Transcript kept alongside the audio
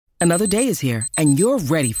Another day is here, and you're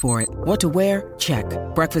ready for it. What to wear? Check.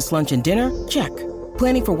 Breakfast, lunch, and dinner? Check.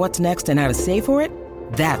 Planning for what's next and how to save for it?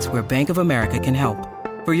 That's where Bank of America can help.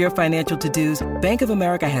 For your financial to-dos, Bank of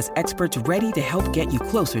America has experts ready to help get you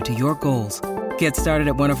closer to your goals. Get started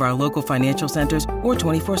at one of our local financial centers or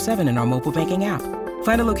 24/7 in our mobile banking app.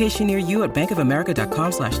 Find a location near you at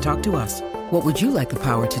bankofamerica.com/talktous. What would you like the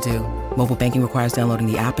power to do? Mobile banking requires downloading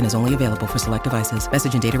the app and is only available for select devices.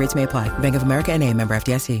 Message and data rates may apply. Bank of America N.A., member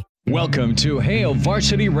FDIC. Welcome to Hail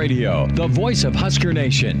Varsity Radio, the voice of Husker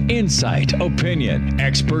Nation. Insight, opinion,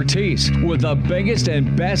 expertise, with the biggest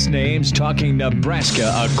and best names talking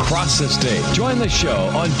Nebraska across the state. Join the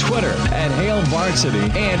show on Twitter at Hail Varsity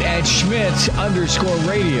and at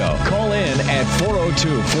Schmitz_radio. Call in at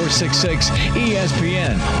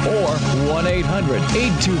 402-466-ESPN or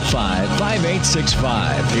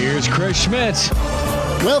 1-800-825-5865. Here's Chris Schmitz.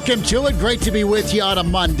 Welcome to it. Great to be with you on a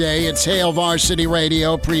Monday. It's Hail Varsity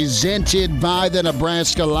Radio, presented by the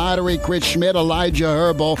Nebraska Lottery. Chris Schmidt, Elijah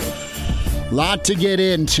Herbal. Lot to get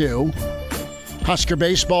into. Husker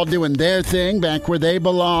baseball doing their thing back where they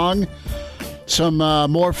belong. Some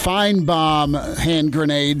more fine bomb hand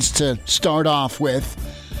grenades to start off with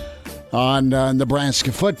on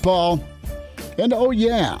Nebraska football. And oh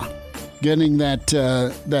yeah, getting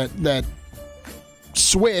that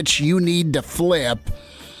switch you need to flip.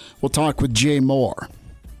 We'll talk with Jay Moore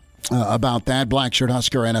about that. Blackshirt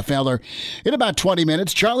Husker NFLer in about 20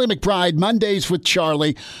 minutes. Charlie McBride, Mondays with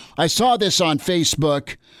Charlie. I saw this on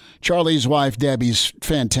Facebook. Charlie's wife, Debbie's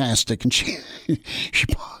fantastic, and she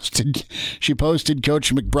posted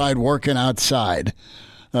Coach McBride working outside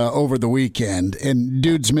over the weekend. And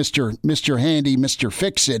dude's Mr. Handy, Mr.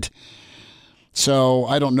 Fix-It. So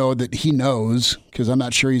I don't know that he knows, because I'm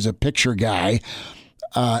not sure he's a picture guy.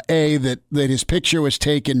 A, that his picture was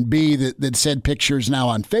taken. B, that said pictures now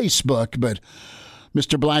on Facebook. But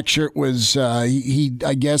Mr. Blackshirt was, he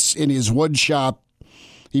I guess, in his wood shop,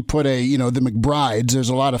 he put the McBrides. There's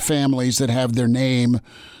a lot of families that have their name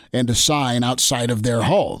and a sign outside of their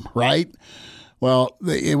home, right? Well,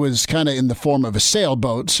 it was kind of in the form of a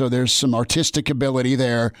sailboat, so there's some artistic ability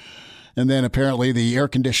there. And then apparently the air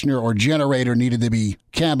conditioner or generator needed to be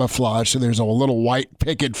camouflaged, so there's a little white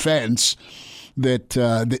picket fence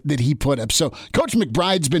that he put up. So Coach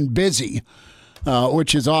McBride's been busy,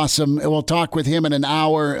 which is awesome. We'll talk with him in an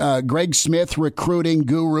hour. Greg Smith, recruiting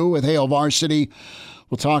guru with Hail Varsity.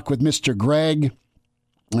 We'll talk with Mr. Greg.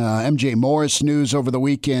 MJ Morris news over the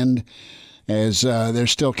weekend, as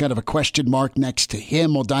there's still kind of a question mark next to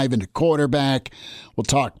him. We'll dive into quarterback. We'll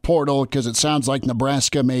talk portal, because it sounds like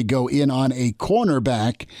Nebraska may go in on a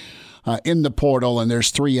cornerback in the portal, and there's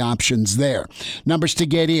three options there. Numbers to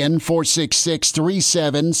get in,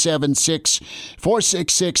 466-3776,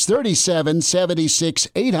 466-3776,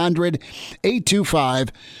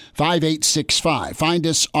 800-825-5865. Find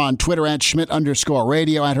us on Twitter at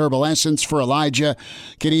Schmidt_radio, at Herbal Essence. For Elijah,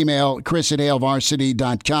 can email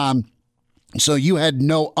chris@hailvarsity.com. So you had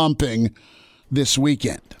no umping this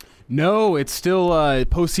weekend. No, it's still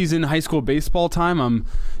postseason high school baseball time. I'm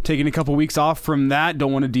taking a couple weeks off from that.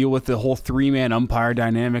 Don't want to deal with the whole three-man umpire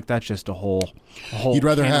dynamic. That's just a whole You'd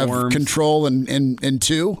rather have control in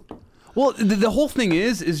two? Well, the whole thing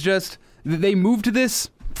is just they move to this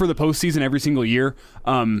for the postseason every single year.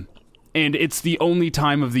 And it's the only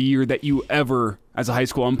time of the year that you ever, as a high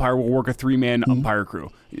school umpire, will work a three-man umpire crew.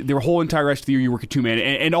 The whole entire rest of the year, you work a two-man.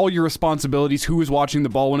 And all your responsibilities, who is watching the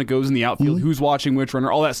ball when it goes in the outfield, who's watching which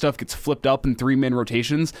runner, all that stuff gets flipped up in three-man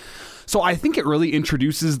rotations. So I think it really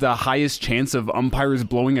introduces the highest chance of umpires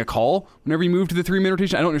blowing a call whenever you move to the three-man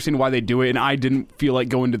rotation. I don't understand why they do it, and I didn't feel like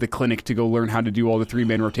going to the clinic to go learn how to do all the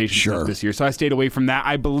three-man rotation stuff this year. So I stayed away from that.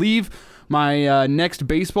 I believe my next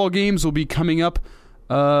baseball games will be coming up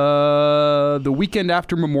the weekend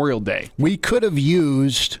after Memorial Day. We could have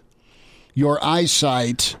used your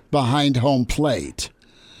eyesight behind home plate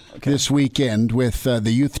this weekend with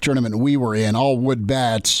the youth tournament we were in, all wood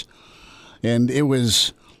bats, and it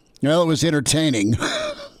was entertaining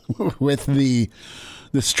with the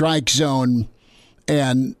strike zone,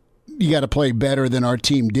 and you got to play better than our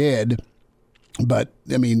team did. But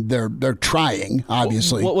I mean, they're trying,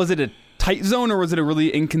 obviously. What was it? A tight zone, or was it a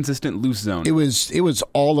really inconsistent loose zone? It was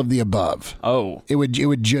all of the above. Oh, it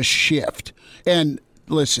would just shift. And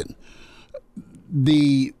listen,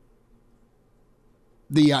 the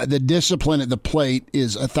discipline at the plate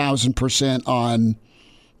is 1,000% on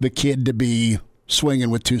the kid to be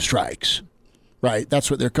swinging with two strikes, right?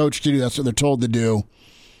 That's what they're coached to do. That's what they're told to do.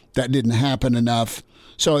 That didn't happen enough.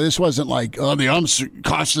 So this wasn't like, oh, the umps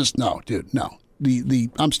cost us. No, dude, no. The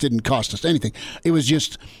umps didn't cost us anything. It was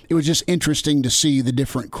just interesting to see the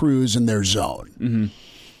different crews in their zone.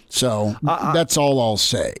 So that's all I'll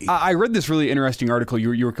say. I read this really interesting article.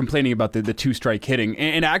 You were complaining about the two-strike hitting.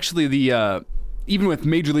 And actually, even with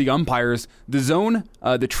Major League umpires, the zone,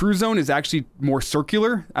 the true zone is actually more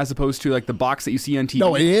circular as opposed to like the box that you see on TV.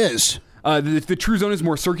 No, it is. The true zone is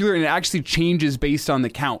more circular, and it actually changes based on the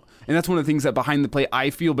count. And that's one of the things that behind the plate I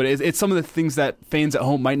feel, but it's some of the things that fans at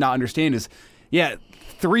home might not understand is, 3-0,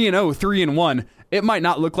 3-1, it might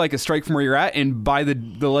not look like a strike from where you're at, and by the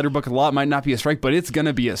letter book of the law, it might not be a strike, but it's going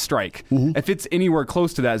to be a strike. Mm-hmm. If it's anywhere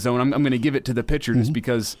close to that zone, I'm going to give it to the pitcher just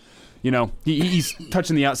because, he's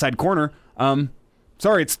touching the outside corner.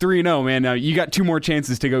 Sorry, it's 3-0, man. You got 2 more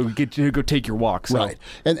chances to go take your walk. So. Right,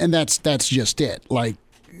 and that's just it. Like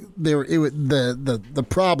the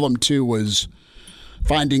problem too was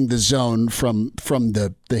finding the zone from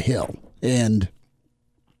the hill, and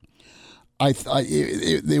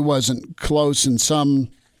it wasn't close in some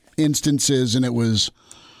instances, and it was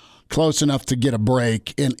close enough to get a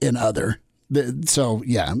break in other. So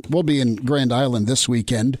yeah, we'll be in Grand Island this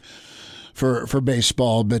weekend for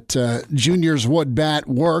baseball, but Junior's wood bat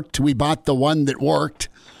worked. We bought the one that worked,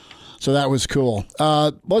 so that was cool.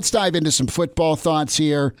 Let's dive into some football thoughts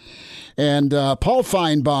here, and Paul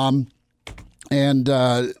Finebaum, and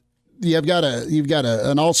you've got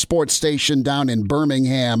an all sports station down in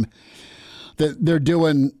Birmingham that they're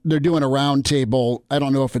doing a roundtable. I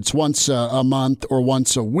don't know if it's once a month or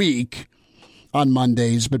once a week on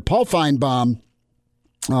Mondays, but Paul Finebaum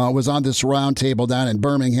was on this roundtable down in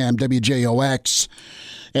Birmingham, WJOX,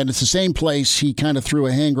 and it's the same place he kind of threw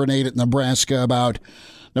a hand grenade at Nebraska about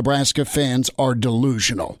Nebraska fans are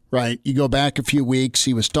delusional, right? You go back a few weeks,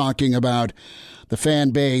 he was talking about the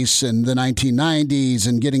fan base and the 1990s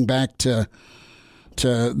and getting back to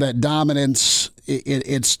that dominance.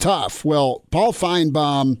 It's tough. Well, Paul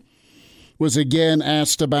Finebaum was again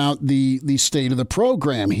asked about the state of the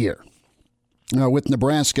program here. With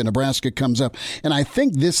Nebraska. Nebraska comes up. And I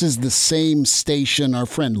think this is the same station our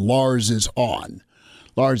friend Lars is on.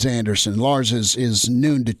 Lars Anderson. Lars is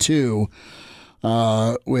noon to 2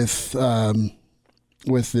 with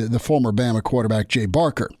the former Bama quarterback Jay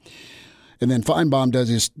Barker. And then Finebaum does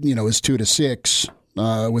his 2 to 6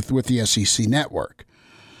 with the SEC network.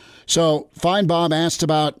 So Finebaum asked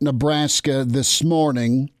about Nebraska this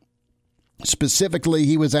morning. Specifically,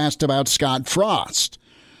 he was asked about Scott Frost.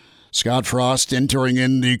 Scott Frost entering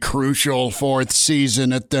in the crucial 4th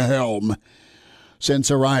season at the helm since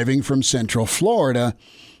arriving from Central Florida.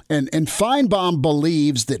 And Finebaum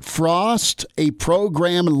believes that Frost, a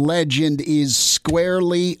program legend, is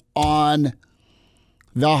squarely on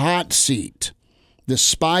the hot seat,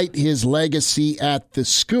 despite his legacy at the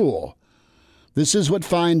school. This is what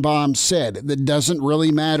Finebaum said. That doesn't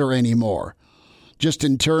really matter anymore, just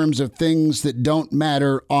in terms of things that don't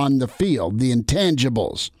matter on the field, the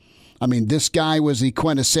intangibles. I mean, this guy was the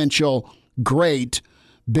quintessential great,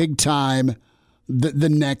 big-time, the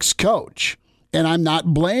next coach. And I'm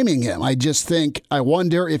not blaming him. I just think, I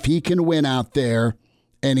wonder if he can win out there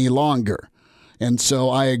any longer. And so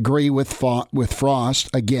I agree with Frost,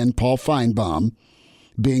 again, Paul Finebaum,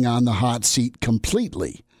 being on the hot seat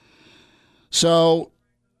completely. So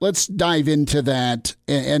let's dive into that.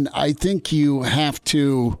 And I think you have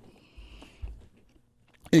to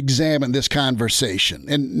examine this conversation.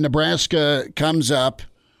 And Nebraska comes up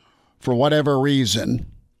for whatever reason,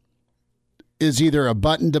 is either a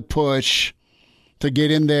button to push to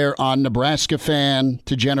get in there on Nebraska Fan,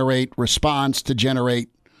 to generate response, to generate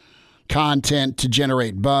content, to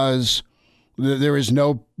generate buzz. There is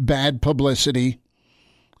no bad publicity.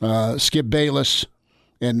 Skip Bayless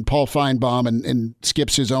and Paul Finebaum, and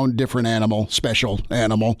Skip's his own different animal, special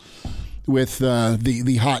animal, with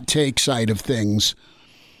the hot take side of things.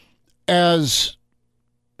 As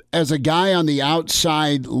a guy on the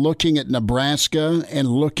outside looking at Nebraska and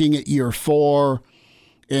looking at year 4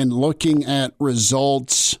 and looking at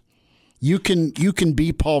results, you can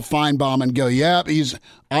be Paul Finebaum and go, yep, he's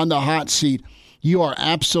on the hot seat. You are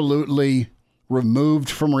absolutely removed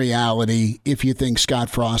from reality if you think Scott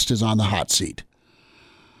Frost is on the hot seat.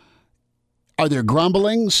 Are there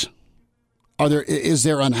grumblings? Is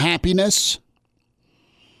there unhappiness?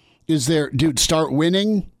 Is there, dude, start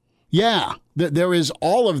winning? Yeah, there is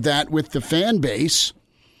all of that with the fan base.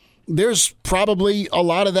 There's probably a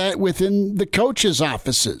lot of that within the coaches'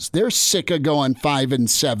 offices. They're sick of going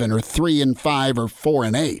 5-7 or 3-5 or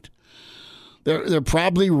 4-8. They're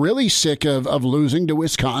probably really sick of losing to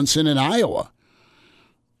Wisconsin and Iowa.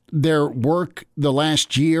 Their work the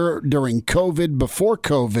last year during COVID, before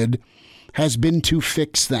COVID, has been to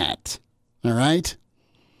fix that. All right?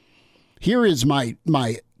 Here is my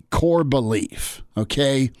core belief,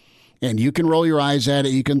 okay? And you can roll your eyes at it.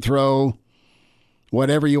 You can throw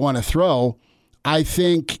whatever you want to throw. I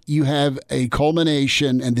think you have a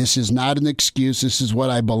culmination, and this is not an excuse. This is what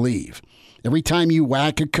I believe. Every time you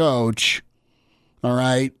whack a coach, all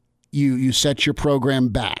right, you set your program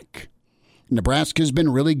back. Nebraska's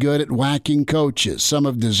been really good at whacking coaches. Some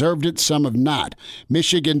have deserved it, some have not.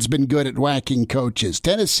 Michigan's been good at whacking coaches.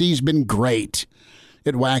 Tennessee's been great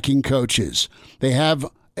at whacking coaches. They have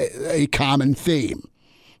a common theme.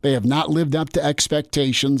 They have not lived up to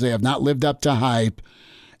expectations. They have not lived up to hype.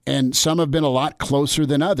 And some have been a lot closer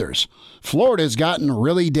than others. Florida's gotten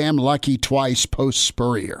really damn lucky twice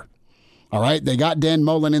post-Spurrier. All right, they got Dan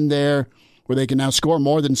Mullen in there where they can now score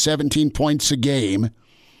more than 17 points a game.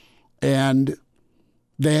 And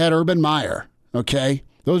they had Urban Meyer, okay?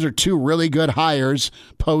 Those are two really good hires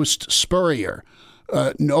post-Spurrier.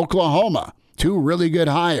 Oklahoma, two really good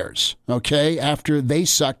hires, okay, after they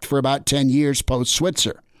sucked for about 10 years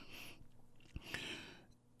post-Switzer.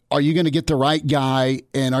 Are you going to get the right guy,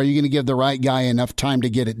 and are you going to give the right guy enough time to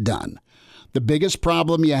get it done? The biggest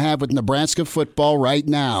problem you have with Nebraska football right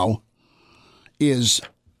now is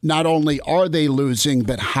not only are they losing,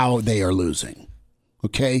 but how they are losing.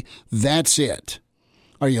 Okay? That's it.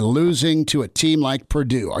 Are you losing to a team like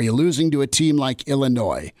Purdue? Are you losing to a team like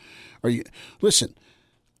Illinois? Listen,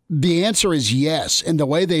 the answer is yes, and the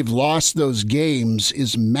way they've lost those games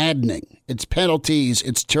is maddening. It's penalties,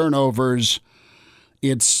 it's turnovers.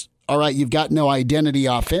 It's, all right, you've got no identity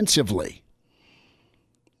offensively.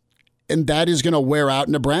 And that is going to wear out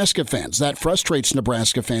Nebraska fans. That frustrates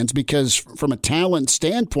Nebraska fans because from a talent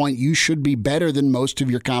standpoint, you should be better than most of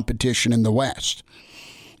your competition in the West.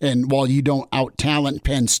 And while you don't out-talent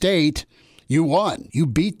Penn State, you won. You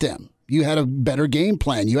beat them. You had a better game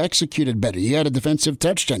plan. You executed better. You had a defensive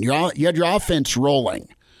touchdown. You had your offense rolling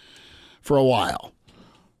for a while.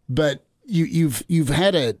 But you've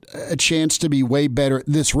had a chance to be way better.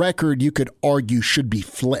 This record, you could argue, should be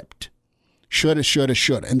flipped.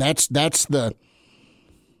 Shoulda. And that's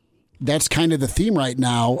kind of the theme right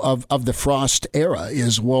now of the Frost era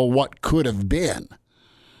is, well, what could have been?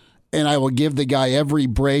 And I will give the guy every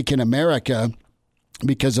break in America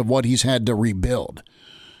because of what he's had to rebuild.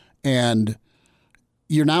 And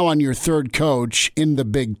you're now on your third coach in the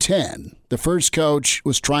Big Ten. The first coach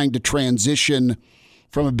was trying to transition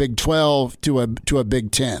from a Big 12 to a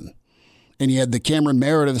Big 10. And you had the Cameron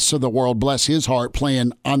Merediths of the world, bless his heart,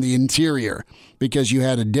 playing on the interior because you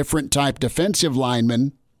had a different type defensive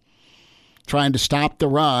lineman trying to stop the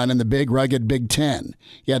run in the big, rugged Big Ten.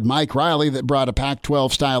 You had Mike Riley that brought a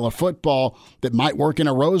Pac-12 style of football that might work in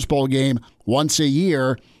a Rose Bowl game once a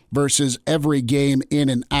year versus every game in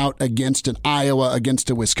and out against an Iowa, against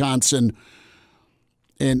a Wisconsin.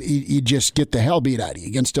 And you just get the hell beat out of you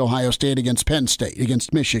against Ohio State, against Penn State,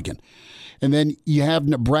 against Michigan. And then you have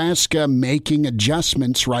Nebraska making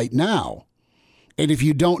adjustments right now. And if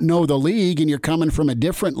you don't know the league and you're coming from a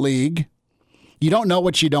different league, you don't know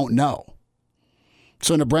what you don't know.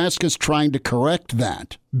 So Nebraska's trying to correct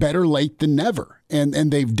that. Better late than never. And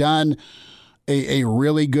they've done a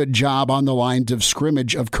really good job on the lines of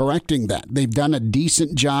scrimmage of correcting that. They've done a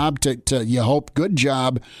decent job to you hope, good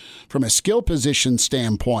job from a skill position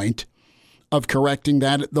standpoint of correcting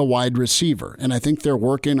that at the wide receiver. And I think they're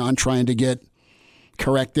working on trying to get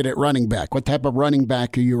corrected at running back. What type of running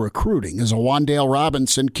back are you recruiting? Is a Wan'Dale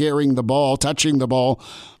Robinson carrying the ball, touching the ball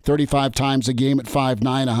 35 times a game at 5'9",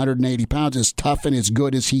 180 pounds, as tough and as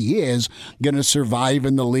good as he is, going to survive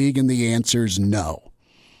in the league? And the answer is no.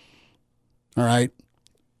 All right.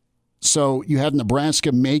 So you have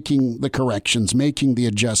Nebraska making the corrections, making the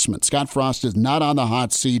adjustments. Scott Frost is not on the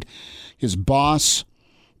hot seat. His boss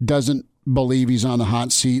doesn't believe he's on the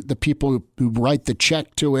hot seat. The people who write the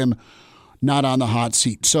check to him, not on the hot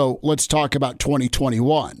seat. So let's talk about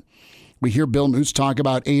 2021. We hear Bill Moose talk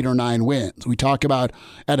about 8 or 9 wins. We talk about,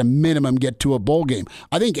 at a minimum, get to a bowl game.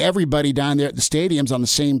 I think everybody down there at the stadium's on the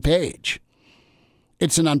same page.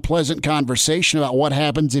 It's an unpleasant conversation about what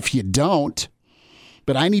happens if you don't,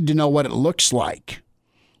 but I need to know what it looks like.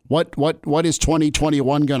 What is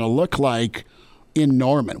 2021 going to look like in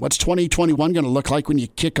Norman? What's 2021 going to look like when you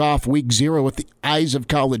kick off week 0 with the eyes of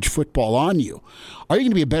college football on you? Are you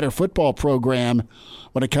going to be a better football program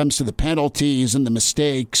when it comes to the penalties and the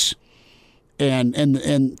mistakes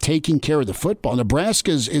and taking care of the football? Nebraska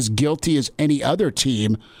is as guilty as any other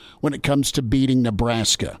team when it comes to beating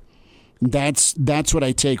Nebraska. That's what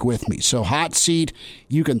I take with me. So hot seat,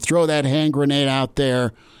 you can throw that hand grenade out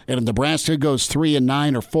there, and if Nebraska goes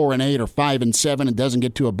 3-9 or 4-8 or 5-7 and doesn't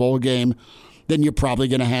get to a bowl game, then you're probably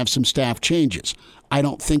going to have some staff changes. I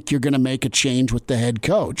don't think you're going to make a change with the head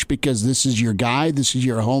coach because this is your guy, this is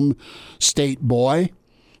your home state boy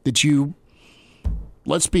that you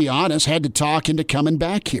let's be honest, had to talk into coming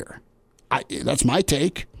back here. That's my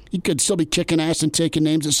take. He could still be kicking ass and taking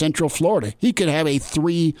names at Central Florida. He could have a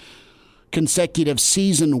 3 consecutive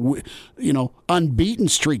season, unbeaten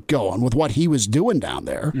streak going with what he was doing down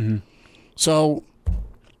there. Mm-hmm. So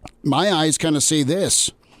my eyes kind of say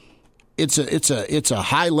this. It's a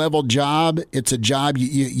high level job. It's a job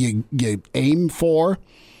you aim for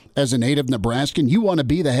as a native Nebraskan. You want to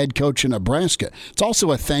be the head coach in Nebraska. It's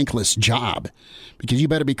also a thankless job because you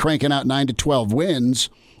better be cranking out 9 to 12 wins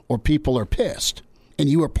or people are pissed. And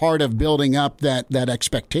you were part of building up that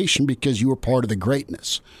expectation because you were part of the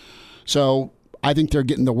greatness. So I think they're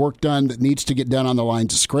getting the work done that needs to get done on the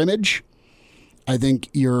lines of scrimmage. I think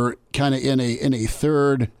you're kind of in a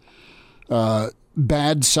third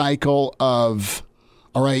bad cycle of,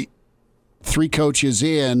 all right, 3 coaches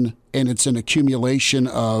in, and it's an accumulation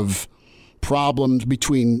of problems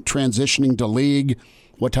between transitioning to league.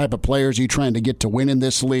 What type of players are you trying to get to win in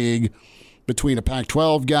this league? Between a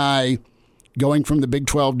Pac-12 guy going from the Big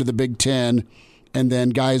 12 to the Big 10, and then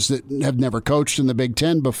guys that have never coached in the Big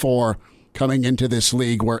 10 before coming into this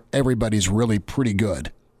league where everybody's really pretty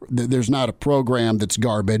good. There's not a program that's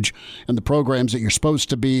garbage, and the programs that you're supposed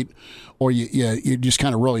to beat or you just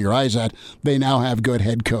kind of roll your eyes at, they now have good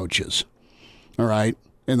head coaches. All right?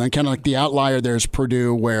 And then kind of like the outlier, there's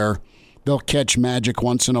Purdue, where they'll catch magic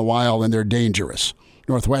once in a while and they're dangerous.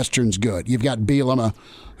 Northwestern's good. You've got Bielema,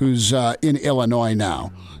 who's in Illinois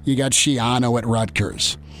now. You got Schiano at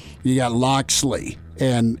Rutgers. You got Loxley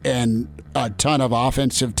and a ton of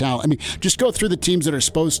offensive talent. I mean, just go through the teams that are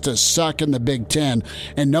supposed to suck in the Big Ten,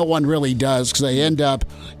 and no one really does because they end up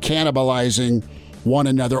cannibalizing one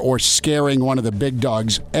another or scaring one of the big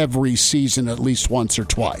dogs every season at least once or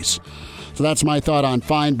twice. So that's my thought on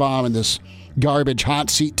Feinbaum and this garbage hot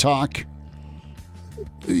seat talk.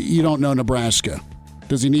 You don't know Nebraska.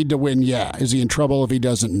 Does he need to win? Yeah. Is he in trouble if he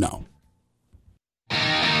doesn't? No.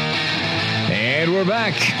 And we're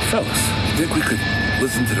back. Fellas, you think we could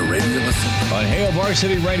listen to the radio on Hail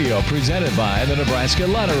Varsity Radio, presented by the Nebraska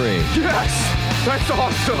Lottery. Yes! That's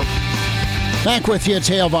awesome! Back with you. It's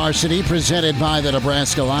Hail Varsity, presented by the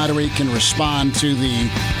Nebraska Lottery. Can respond to the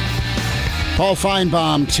Paul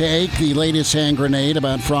Feinbaum take, the latest hand grenade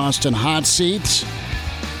about Frost and hot seats.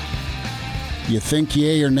 You think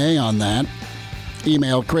yay or nay on that?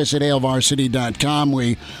 Email Chris at hailvarsity.com.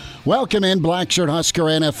 We welcome in Blackshirt Husker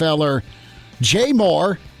NFLer Jay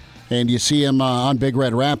Moore, and you see him on Big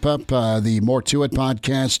Red Wrap-Up, the More To It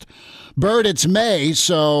podcast. Bird, it's May,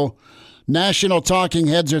 so national talking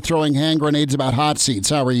heads are throwing hand grenades about hot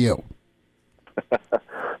seats. How are you?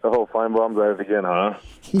 Oh, Feinbaum's at it again, huh?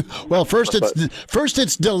 Well, first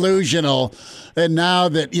it's delusional, and now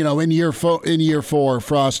that in year 4,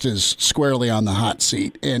 Frost is squarely on the hot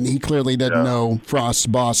seat, and he clearly doesn't know Frost's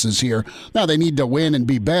bosses here. Now they need to win and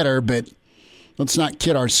be better, but let's not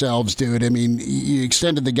kid ourselves, dude. I mean, you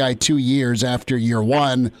extended the guy 2 years after year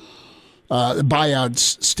 1. The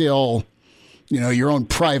buyout's still, your own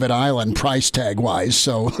private island price tag wise.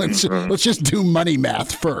 So let's just do money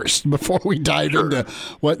math first before we dive into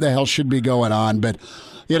what the hell should be going on. But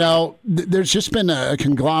there's just been a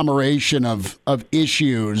conglomeration of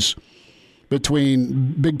issues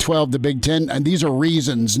between Big 12 to Big 10, and these are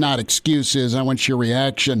reasons, not excuses. I want your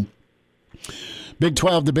reaction. Big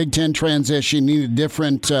 12 to Big 10 transition, need a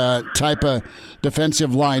different type of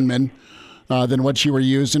defensive lineman than what you were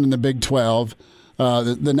using in the Big 12.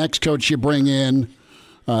 The next coach you bring in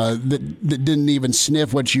that didn't even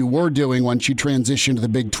sniff what you were doing once you transitioned to the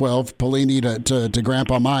Big 12, Pelini to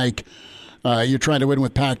Grandpa Mike. You're trying to win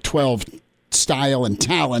with Pac-12 style and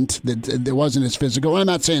talent that wasn't as physical. I'm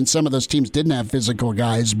not saying some of those teams didn't have physical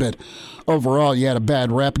guys, but overall you had a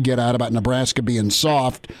bad rep get out about Nebraska being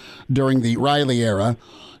soft during the Riley era.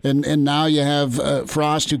 And now you have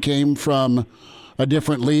Frost, who came from a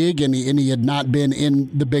different league, and he had not been in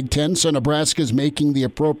the Big Ten. So Nebraska's making the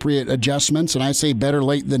appropriate adjustments, and I say better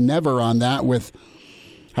late than never on that with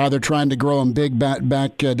how they're trying to grow him big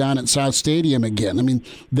back down at South Stadium again. I mean,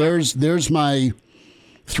 there's my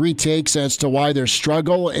 3 takes as to why there's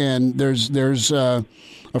struggle, and there's a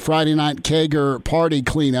Friday night kegger party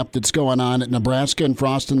cleanup that's going on at Nebraska, and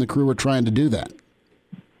Frost and the crew are trying to do that.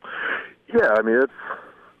 Yeah, I mean,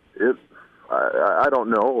 I don't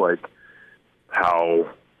know, like, how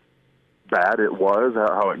bad it was,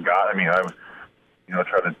 how it got. I mean, I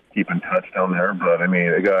tried to keep in touch down there, but I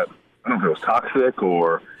mean, I don't know if it was toxic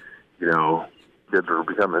or, kids were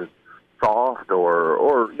becoming soft or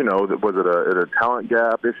was it a talent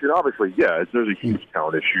gap issue? And obviously, yeah, there's a huge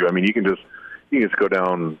talent issue. I mean, you can just go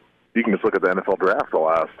down, you can just look at the NFL draft the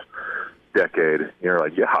last decade. You're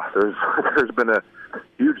like, yeah, there's been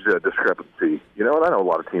discrepancy. And I know a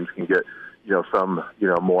lot of teams can get, some,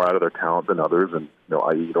 more out of their talent than others, and,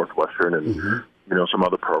 i.e. Northwestern and, some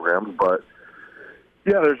other programs. But,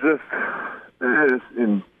 yeah, there's just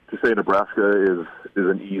to say Nebraska is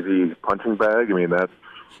an easy punching bag. I mean, that's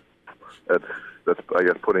I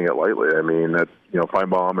guess putting it lightly. I mean, that's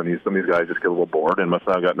Feinbaum and some of these guys just get a little bored and must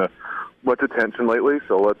not have gotten much attention lately.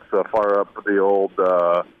 So let's fire up the old,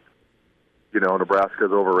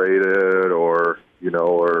 Nebraska's overrated, or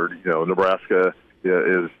Nebraska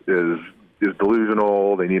is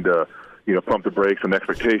delusional. They need to pump the brakes on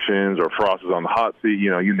expectations, or Frost is on the hot seat.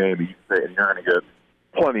 You name it, you say it, and you're going to get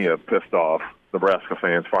plenty of pissed off Nebraska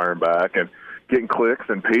fans firing back and getting clicks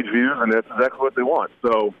and page views, and that's exactly what they want.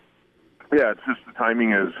 So, yeah, it's just the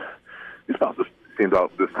timing is about this. Seems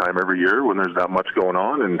out this time every year when there's not much going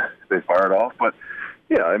on, and they fire it off. But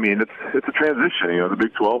yeah, I mean it's a transition. The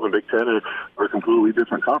Big 12 and Big 10 are completely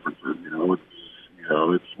different conferences.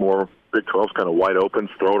 It's more Big 12's kind of wide open,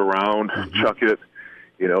 throw it around, chuck it,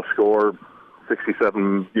 score 60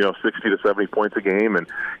 to 70 points a game, and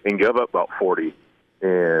give up about 40,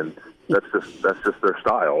 and that's just their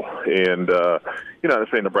style. And to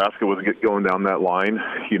say Nebraska was going down that line,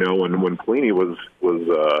 when Pelini was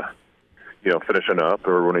finishing up,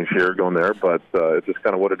 or when he's here going there, but it's just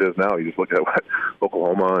kind of what it is now. You just look at what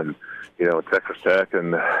Oklahoma and Texas Tech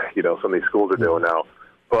and some of these schools are doing now.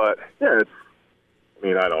 But yeah,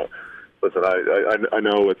 I don't listen. I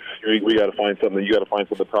know we got to find something. You got to find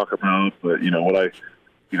something to talk about. But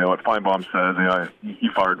what Feinbaum says. He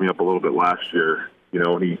fired me up a little bit last year.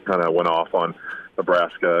 When he kind of went off on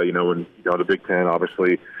Nebraska. When the Big Ten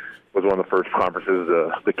obviously was one of the first conferences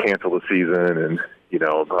to cancel the season, and I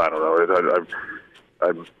don't know.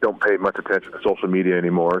 I don't pay much attention to social media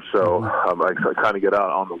anymore, so I kind of get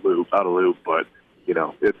out of loop. But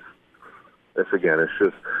it's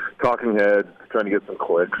just talking head, trying to get some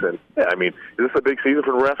clicks, and yeah, I mean, is this a big season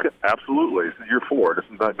for Nebraska? Absolutely. This is year 4. This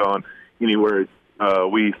has not gone anywhere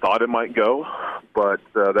we thought it might go, but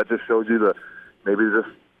that just shows you maybe just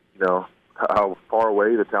how far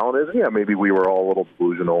away the talent is. Yeah, maybe we were all a little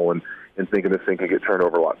delusional and thinking this thing could get turned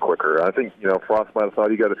over a lot quicker. I think Frost might have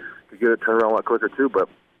thought you could get it turned around a lot quicker too, but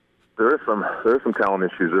there is some talent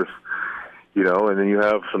issues. There's and then you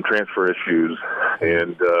have some transfer issues,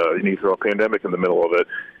 and you need to throw a pandemic in the middle of it,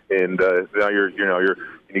 and now you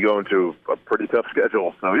go into a pretty tough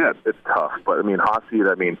schedule. So yeah, it's tough. But I mean, hot seat.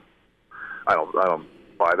 I mean, I don't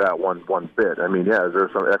buy that one bit. I mean, yeah, is there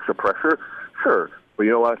some extra pressure? Sure. But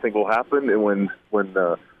you know what I think will happen? And when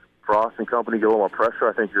Frost and company get a little more pressure,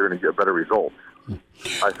 I think you're going to get better results.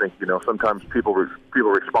 I think sometimes people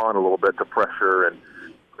respond a little bit to pressure and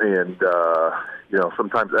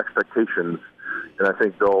sometimes expectations, and I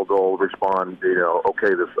think they'll respond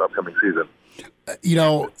okay this upcoming season.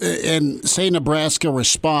 And say Nebraska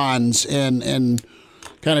responds and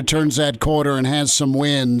kind of turns that quarter and has some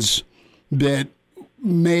wins that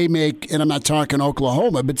may make, and I'm not talking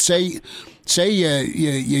Oklahoma, but say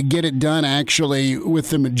you get it done actually with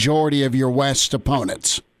the majority of your West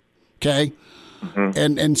opponents, okay?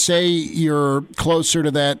 Mm-hmm. And say you're closer to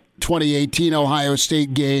that 2018 Ohio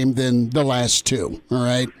State game than the last two, all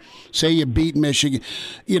right? Say you beat Michigan.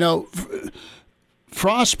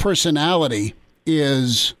 Frost's personality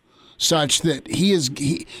is such that he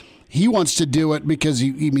wants to do it because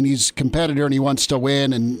he's a competitor and he wants to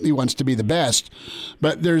win and he wants to be the best.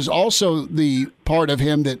 But there's also the part of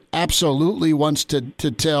him that absolutely wants to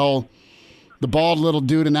tell the bald little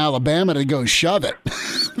dude in Alabama to go shove it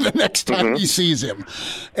the next time he sees him.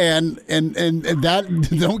 And that,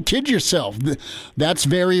 don't kid yourself. That's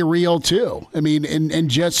very real too. I mean,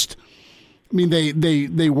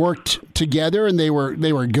 they worked together and they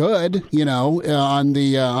were good, on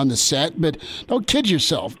the set. But don't kid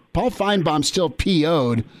yourself. Paul Feinbaum still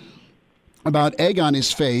PO'd about egg on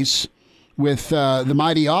his face with the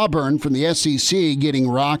mighty Auburn from the SEC getting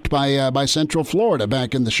rocked by Central Florida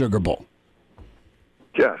back in the Sugar Bowl.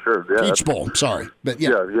 Yeah, sure. Yeah, Peach Bowl. Sorry, but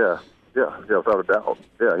yeah, without a doubt.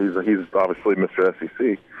 Yeah, he's obviously Mr.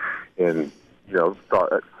 SEC, and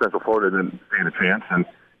thought Central Florida didn't stand a chance, and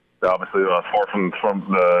obviously far from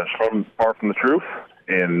the truth.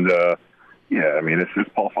 And I mean, it's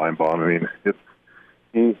just Paul Feinbaum. I mean,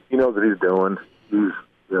 he knows what he's doing.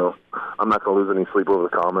 I'm not going to lose any sleep over the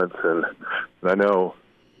comments, and I know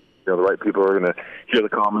the right people are going to hear the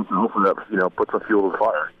comments, and hopefully that puts some fuel to the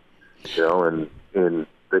fire. And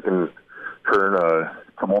they can turn a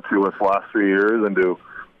tumultuous last 3 years into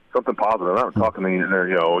something positive. I'm not talking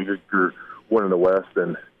you're winning the West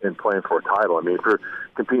and playing for a title. I mean, if you're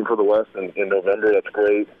competing for the West in November, that's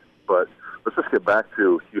great. But let's just get back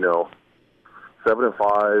to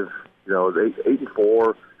 7-5,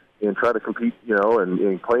 8-4 and try to compete,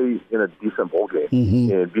 and play in a decent bowl game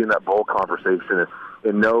and be in that bowl conversation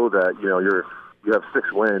and know that, you have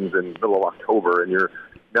 6 wins in the middle of October and you're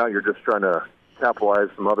just trying to capitalize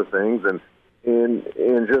some other things and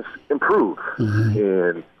just improve.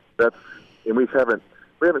 And we haven't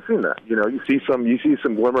seen that. You see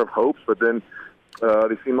some glimmer of hopes, but then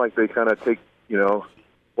they seem like they kind of take,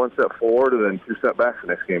 one step forward and then 2 steps back the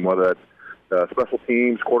next game, whether that's special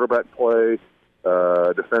teams, quarterback play,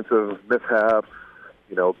 defensive mishaps,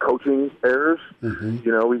 coaching errors.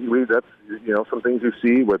 We that's some things you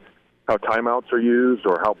see with how timeouts are used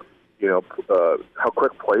or how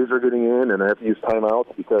quick plays are getting in, and they have to use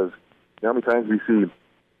timeouts because how many times we see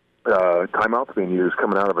timeouts being used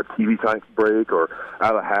coming out of a TV time break or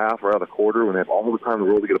out of half or out of the quarter when they have all the time in the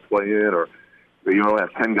world to get a play in, or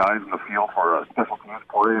have 10 guys in the field for a special teams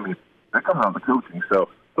play. I mean, that comes out of the coaching. So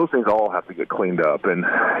those things all have to get cleaned up, and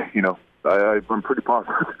I'm pretty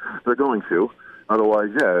positive they're going to. Otherwise,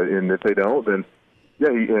 and if they don't, then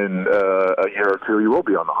in a year or two, you will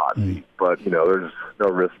be on the hot seat. But there's no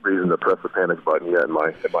reason to press the panic button yet in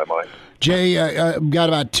my mind. Jay, I've got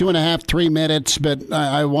about 2.5, 3 minutes, but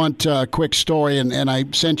I want a quick story, and I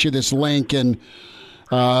sent you this link. And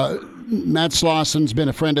Matt Slauson's been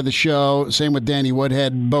a friend of the show. Same with Danny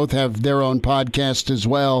Woodhead. Both have their own podcast as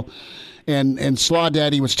well. And Slaw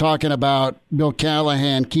Daddy was talking about Bill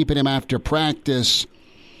Callahan keeping him after practice,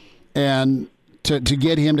 and to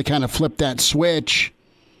get him to kind of flip that switch.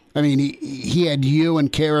 I mean, he had you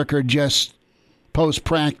and Carricker just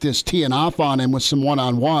post-practice teeing off on him with some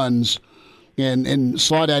one-on-ones, and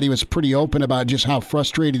Slaw Daddy was pretty open about just how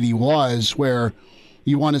frustrated he was, where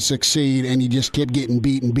you want to succeed and you just kept getting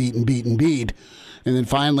beat. And then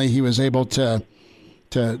finally he was able to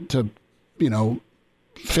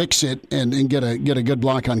fix it and get a good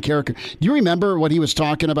block on Carricker. Do you remember what he was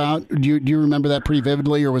talking about? Do you remember that pretty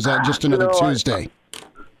vividly, or was that just another Tuesday?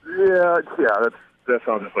 That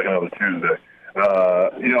sounds just like another Tuesday.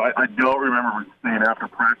 I don't remember staying after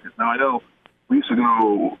practice. Now I know we used to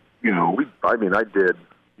go. I did.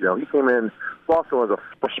 He came in. Slauson was a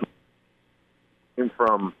freshman. Came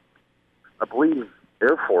from, I believe,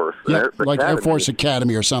 Air Force. Yeah, like Academy. Air Force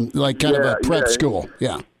Academy or something, like kind of a prep school.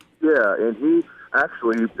 Yeah, and he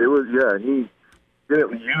actually, he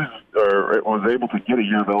didn't use or was able to get a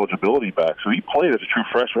year of eligibility back. So he played as a true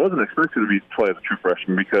freshman. I wasn't expected to play as a true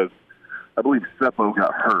freshman because I believe Seppo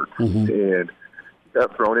got hurt and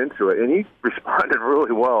got thrown into it. And he responded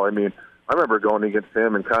really well. I mean, I remember going against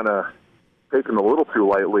him and kind of taking a little too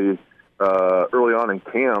lightly early on in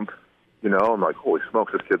camp. I'm like, holy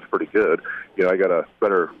smokes, this kid's pretty good. I got a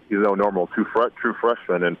better, normal true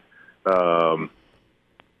freshman.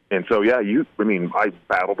 And so, I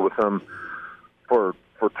battled with him for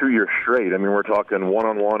 2 years straight. I mean, we're talking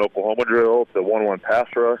one-on-one Oklahoma drill to one-on-one pass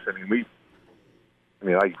rush. I mean,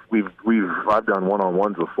 I've done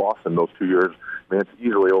one-on-ones with Slauson those 2 years. I mean, it's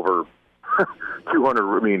easily over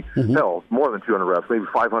 200. I mean, hell, more than 200 reps, maybe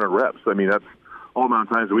 500 reps. I mean, that's all the amount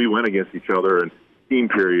of times that we went against each other and team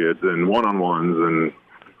periods and one-on-ones and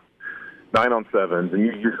 9-on-7s, and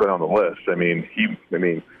you just went on the list. I mean, he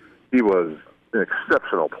was an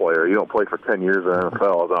exceptional player. You don't play for 10 years in the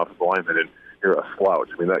NFL as an offensive lineman, and you're a slouch.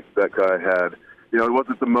 I mean, that guy had, he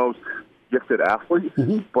wasn't the most gifted athlete,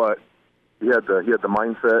 but he had the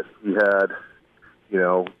mindset. He had,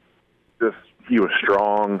 he was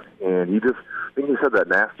strong, and I think he had that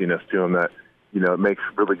nastiness to him that, it makes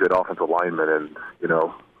really good offensive linemen. And,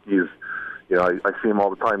 he's, I see him all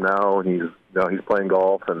the time now, and he's playing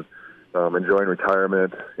golf and enjoying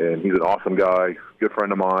retirement, and he's an awesome guy, good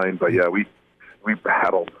friend of mine. But yeah, we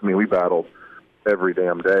battled. I mean, we battled every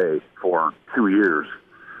damn day for 2 years,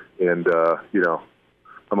 and I'm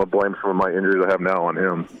gonna blame some of my injuries I have now on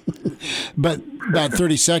him. But about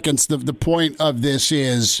 30 seconds. The point of this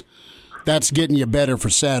is that's getting you better for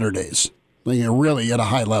Saturdays. You're really at a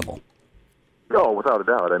high level. No, without a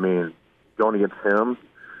doubt. I mean, going against him.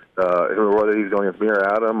 Whether he's going against me or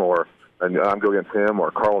Adam, or I'm going against him,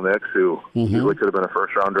 or Carl Nix, who easily could have been a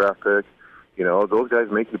first-round draft pick. Those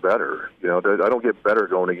guys make you better. I don't get better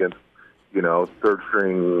going against,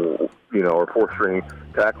 third-string, or fourth-string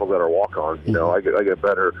tackles that are walk-ons. I get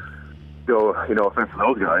better. Offense to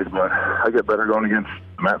those guys, but I get better going against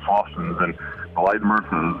Matt Slausons and the Lyden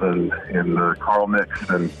Murthas and Carl Nix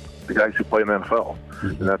and the guys who play in the NFL.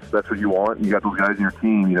 And that's what you want. You got those guys in your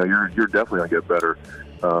team. You're definitely gonna get better.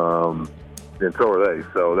 And so are they.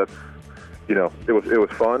 So that's, it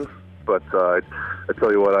was fun, but I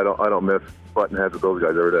tell you what, I don't miss button heads with those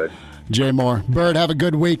guys every day. Jay Moore. Bird, have a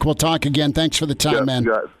good week. We'll talk again. Thanks for the time, man.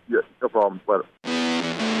 Yeah, no problem. Later.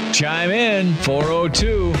 Chime in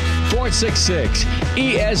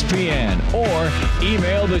 402-466-ESPN or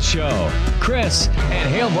email the show,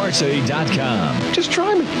 Chris@HailVarsity.com. Just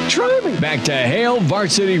try me. Try me. Back to Hail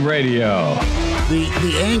Varsity Radio.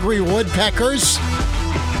 The angry woodpeckers.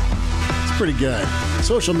 It's pretty good.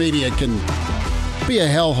 Social media can be a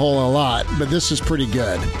hellhole a lot, but this is pretty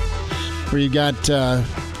good. Where you got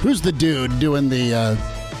who's the dude doing the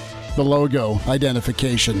logo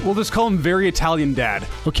identification? We'll just call him Very Italian Dad.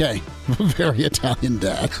 Okay, Very Italian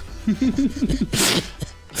Dad.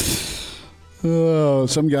 Oh,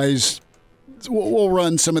 some guys. We'll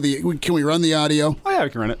run some of the. Can we run the audio? Oh yeah, we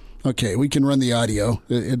can run it. Okay, we can run the audio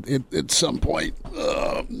at some point.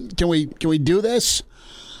 Can we do this?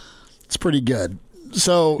 It's pretty good.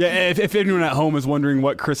 So yeah, if anyone at home is wondering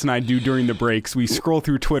what Chris and I do during the breaks, we scroll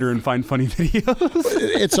through Twitter and find funny videos.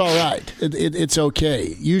 It's all right. It's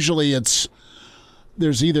okay. Usually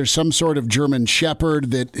there's either some sort of German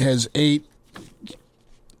Shepherd that has ate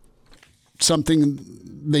something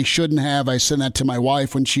they shouldn't have. I send that to my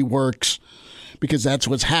wife when she works because that's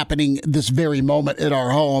what's happening this very moment at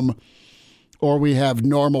our home. Or we have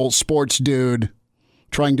normal sports dude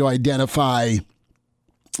trying to identify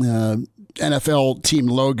NFL team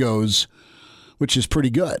logos, which is pretty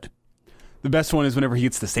good. The best one is whenever he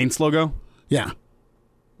gets the Saints logo. Yeah.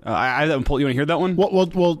 I you want to hear that one?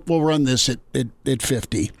 We'll run this at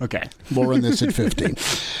 50. Okay. We'll run this at 50.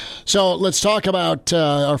 So let's talk about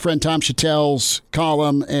our friend Tom Chattel's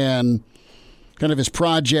column and kind of his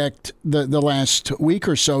project the last week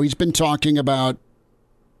or so. He's been talking about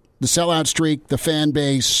the sellout streak, the fan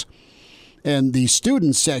base, and the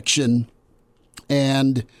student section,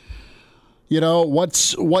 and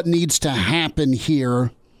what needs to happen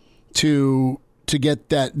here to get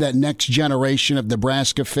that next generation of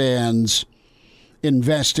Nebraska fans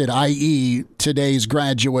invested, i.e. today's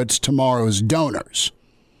graduates, tomorrow's donors.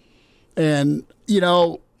 And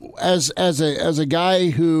as a guy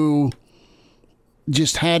who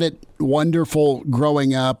just had it wonderful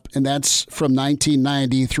growing up, and that's from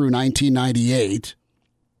 1990 through 1998,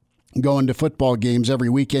 going to football games every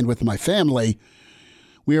weekend with my family.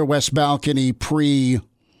 We are West Balcony pre-press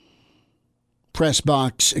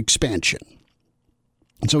box expansion.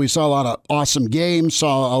 And so we saw a lot of awesome games,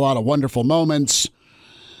 saw a lot of wonderful moments,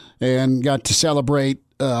 and got to celebrate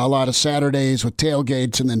a lot of Saturdays with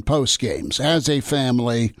tailgates and then post games as a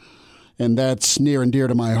family. And that's near and dear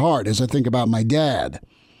to my heart as I think about my dad.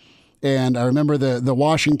 And I remember the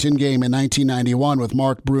Washington game in 1991 with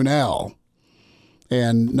Mark Brunell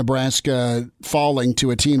and Nebraska falling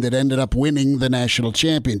to a team that ended up winning the national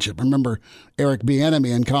championship. I remember Eric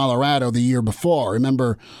Bieniemy in Colorado the year before. I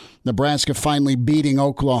remember Nebraska finally beating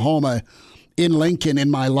Oklahoma in Lincoln in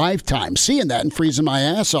my lifetime. Seeing that and freezing my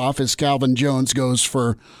ass off as Calvin Jones goes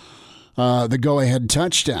for the go-ahead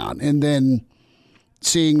touchdown. And then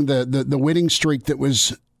seeing the winning streak that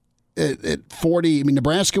was at 40. I mean,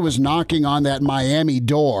 Nebraska was knocking on that Miami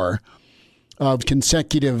door of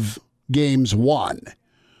consecutive games won.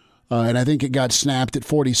 And I think it got snapped at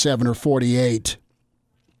 47 or 48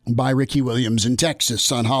 by Ricky Williams in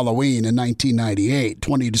Texas on Halloween in 1998,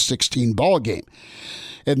 20-16 ball game.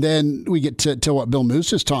 And then we get to what Bill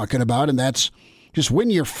Moose is talking about, and that's just win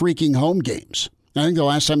your freaking home games. I think the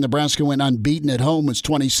last time Nebraska went unbeaten at home was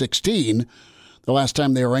 2016. The last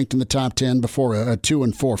time they were ranked in the top 10 before a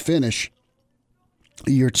 2-4 finish,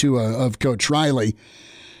 year two of Coach Riley.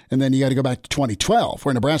 And then you got to go back to 2012,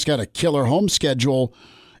 where Nebraska had a killer home schedule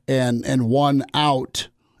and won out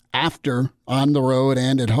after on the road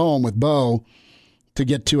and at home with Bo to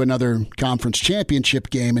get to another conference championship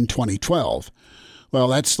game in 2012. Well,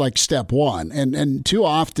 that's like step one. And too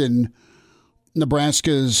often,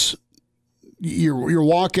 Nebraska's, you're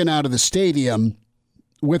walking out of the stadium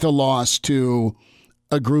with a loss to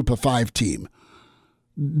a group of 5 team.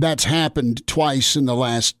 That's happened twice in the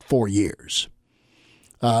last 4 years.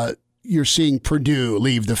 You're seeing Purdue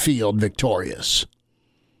leave the field victorious.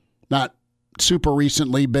 Not super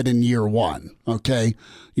recently, but in year one, okay?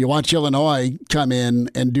 You watch Illinois come in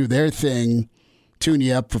and do their thing, tune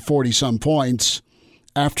you up for 40-some points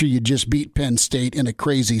after you just beat Penn State in a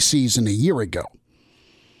crazy season a year ago.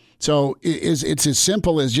 So it's as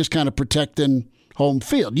simple as just kind of protecting home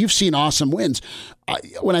field. You've seen awesome wins.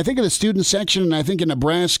 When I think of the student section and I think of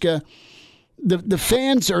Nebraska, the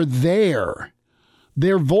fans are there.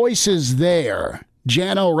 Their voice is there.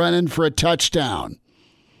 Jano running for a touchdown.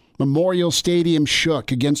 Memorial Stadium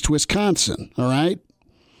shook against Wisconsin, all right?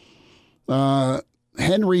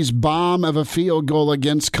 Henry's bomb of a field goal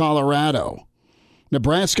against Colorado.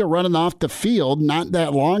 Nebraska running off the field not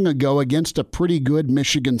that long ago against a pretty good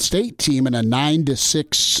Michigan State team in a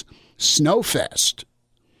 9-6 snowfest.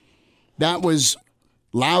 That was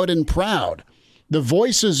loud and proud. The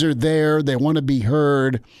voices are there. They want to be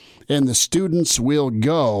heard, and the students will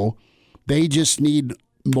go. They just need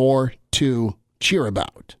more to cheer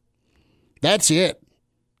about. That's it.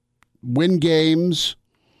 Win games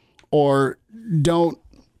or don't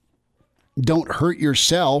hurt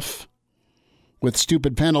yourself with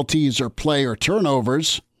stupid penalties or play or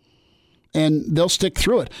turnovers, and they'll stick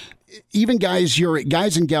through it. Even guys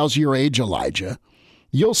and gals your age, Elijah,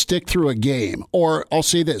 you'll stick through a game. Or I'll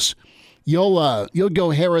say this, you'll go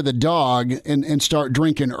hair of the dog and start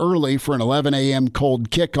drinking early for an 11 a.m. cold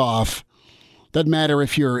kickoff. Doesn't matter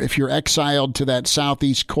if you're exiled to that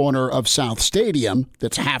southeast corner of South Stadium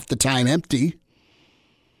that's half the time empty.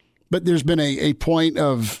 But there's been a point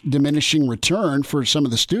of diminishing return for some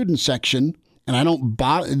of the student section, and it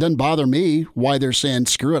doesn't bother me why they're saying,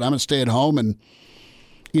 screw it, I'm going to stay at home and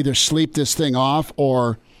either sleep this thing off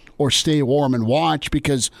or stay warm and watch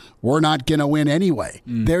because we're not going to win anyway.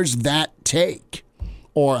 There's that take.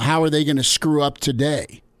 Or how are they going to screw up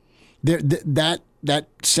today? That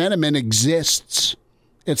sentiment exists.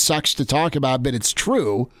 It sucks to talk about, but it's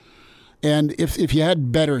true. And if you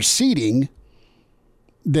had better seating,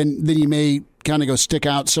 then you may kind of go stick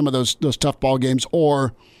out some of those tough ball games,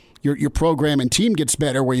 or your program and team gets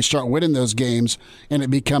better where you start winning those games and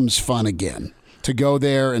it becomes fun again to go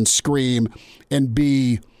there and scream and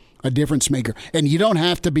be a difference maker. And you don't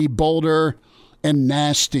have to be Boulder and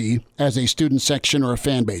nasty as a student section or a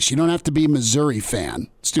fan base. You don't have to be Missouri fan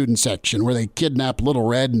student section where they kidnap Little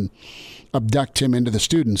Red and abduct him into the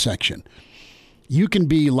student section. You can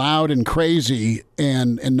be loud and crazy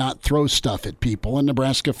and not throw stuff at people, and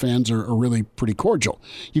Nebraska fans are really pretty cordial.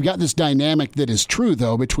 You've got this dynamic that is true,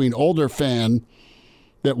 though, between older fan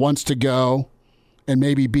that wants to go and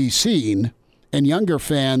maybe be seen and younger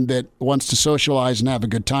fan that wants to socialize and have a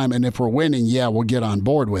good time, and if we're winning, yeah, we'll get on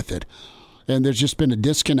board with it. And there's just been a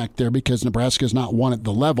disconnect there because Nebraska's not won at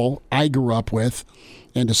the level I grew up with,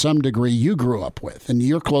 and to some degree you grew up with. And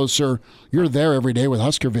you're closer. You're there every day with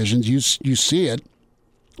Husker Visions. You see it,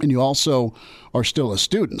 and you also are still a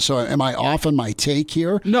student. So am I off on my take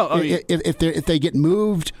here? No. I mean, if they get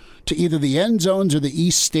moved to either the end zones or the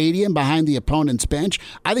East Stadium behind the opponent's bench,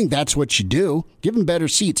 I think that's what you do. Give them better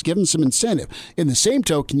seats. Give them some incentive. In the same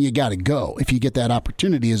token, you got to go if you get that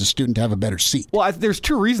opportunity as a student to have a better seat. Well, there's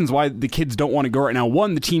two reasons why the kids don't want to go right now.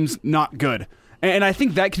 One, the team's not good. And I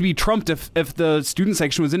think that could be trumped if the student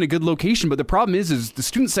section was in a good location. But the problem is the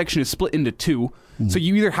student section is split into two. Mm-hmm. So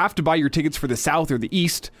you either have to buy your tickets for the South or the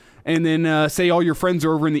East. And then say all your friends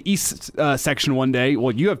are over in the East section one day.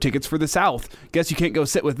 Well, you have tickets for the South. Guess you can't go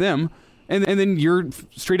sit with them. And then you're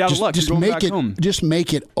straight out of luck. Just you're going make back it home. Just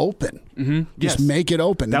make it open. Mm-hmm. Just make it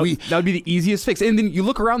open. That would be the easiest fix. And then you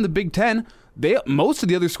look around the Big Ten. Most of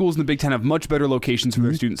the other schools in the Big Ten have much better locations for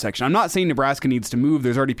their student section. I'm not saying Nebraska needs to move.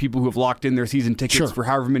 There's already people who have locked in their season tickets for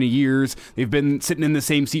however many years. They've been sitting in the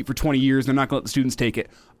same seat for 20 years. They're not going to let the students take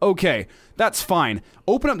it. Okay, that's fine.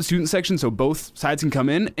 Open up the student section so both sides can come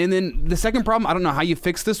in. And then the second problem, I don't know how you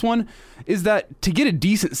fix this one, is that to get a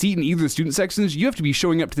decent seat in either of the student sections, you have to be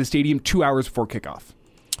showing up to the stadium 2 hours before kickoff.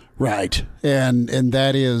 Right. And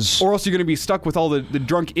that is... Or else you're going to be stuck with all the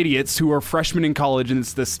drunk idiots who are freshmen in college and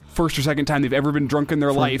it's the first or second time they've ever been drunk in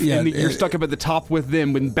their life. Yeah, and you're stuck up at the top with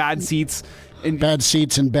them with bad seats. And bad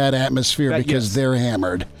seats and bad atmosphere because they're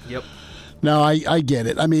hammered. Yep. No, I get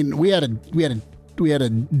it. I mean, we had a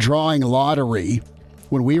drawing lottery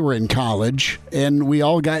when we were in college, and we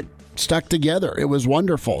all got stuck together. It was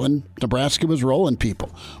wonderful, and Nebraska was rolling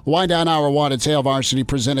people. Wind down hour one at Hail Varsity,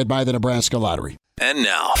 presented by the Nebraska Lottery. And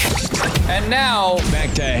now,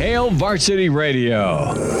 back to Hail Varsity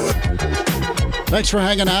Radio. Thanks for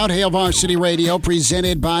hanging out. Hail Varsity Radio,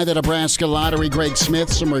 presented by the Nebraska Lottery. Greg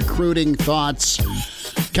Smith, some recruiting thoughts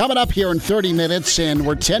coming up here in 30 minutes, and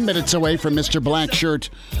we're 10 minutes away from Mr. Blackshirt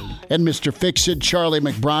and Mr. Fix-It, Charlie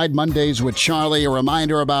McBride. Mondays with Charlie, a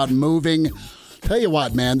reminder about moving. Tell you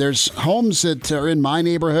what, man, there's homes that are in my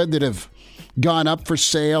neighborhood that have gone up for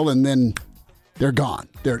sale, and then they're gone.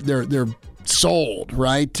 They're sold,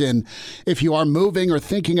 right? And if you are moving or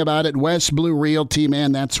thinking about it, West Blue Realty,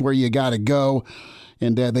 man, that's where you got to go.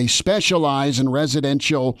 And they specialize in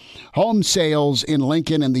residential home sales in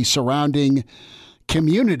Lincoln and the surrounding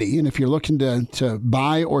community. And if you're looking to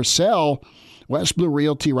buy or sell, West Blue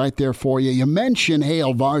Realty right there for you. You mention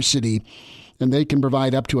Hail Varsity, and they can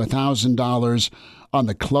provide up to $1,000 on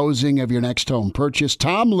the closing of your next home purchase.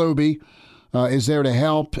 Tom Luby is there to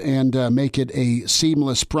help and make it a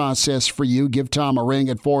seamless process for you. Give Tom a ring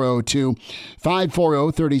at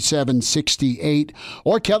 402-540-3768.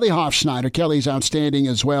 Or Kelly Hofschneider. Kelly's outstanding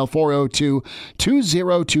as well,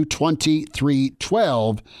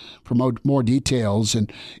 402-202-2312 for more details.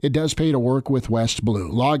 And it does pay to work with West Blue.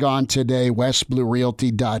 Log on today,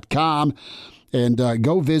 westbluerealty.com, and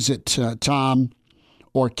go visit Tom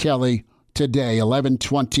or Kelly today,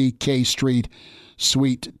 1120 K Street,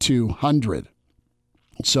 Suite 200.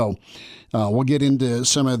 So we'll get into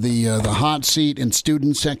some of the hot seat and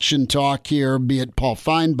student section talk here, be it Paul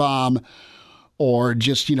Feinbaum or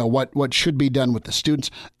just, what should be done with the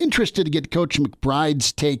students. Interested to get Coach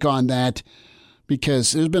McBride's take on that,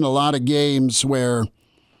 because there's been a lot of games where,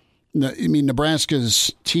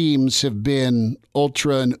 Nebraska's teams have been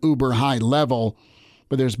ultra and uber high level,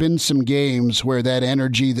 but there's been some games where that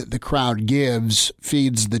energy that the crowd gives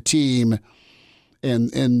feeds the team.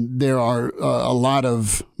 And there are a lot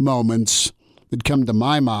of moments that come to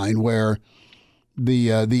my mind where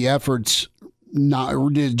the efforts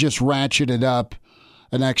just ratcheted up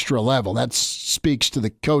an extra level. That speaks to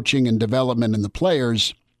the coaching and development in the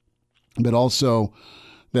players, but also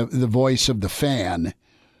the voice of the fan.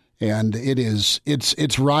 And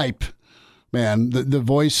it's ripe, man. The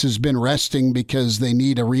voice has been resting because they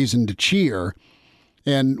need a reason to cheer.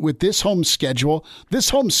 And with this home schedule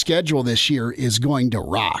this year is going to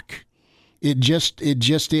rock. It just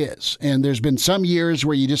is. And there's been some years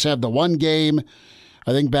where you just have the one game.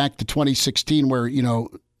 I think back to 2016 where,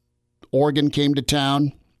 Oregon came to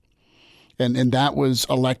town, and that was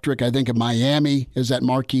electric. I think of Miami as that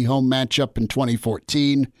marquee home matchup in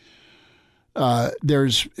 2014.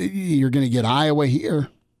 You're going to get Iowa here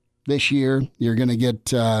this year. You're going to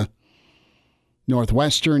get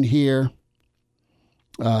Northwestern here.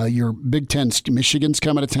 Your Big Ten, Michigan's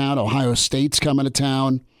coming to town. Ohio State's coming to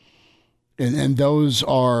town. And those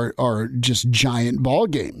are just giant ball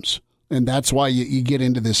games. And that's why you get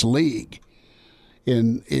into this league.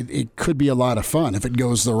 And it could be a lot of fun if it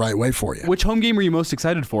goes the right way for you. Which home game are you most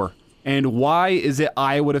excited for? And why is it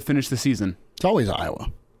Iowa to finish the season? It's always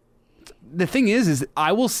Iowa. The thing is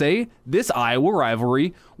I will say this Iowa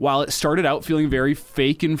rivalry, while it started out feeling very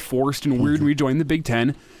fake and forced and weird when we joined the Big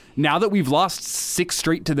Ten, now that we've lost 6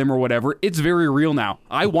 straight to them or whatever, it's very real now.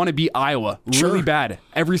 I want to beat Iowa really bad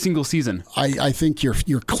every single season. I think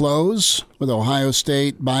you're close with Ohio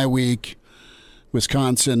State, bye week,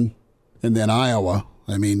 Wisconsin, and then Iowa.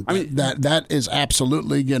 I mean that is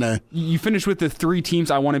absolutely going to... You finish with the 3 teams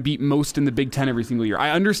I want to beat most in the Big Ten every single year.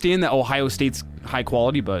 I understand that Ohio State's high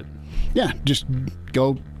quality, but... Yeah, just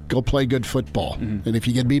go play good football. Mm-hmm. And if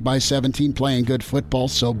you get beat by 17 playing good football,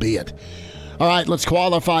 so be it. All right, let's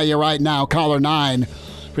qualify you right now. Caller 9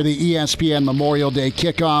 for the ESPN Memorial Day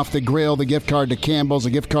kickoff, the grill, the gift card to Campbell's, the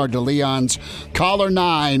gift card to Leon's. Caller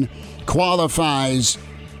 9 qualifies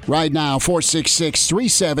right now,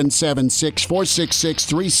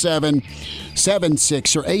 466-3776,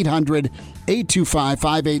 466-3776, or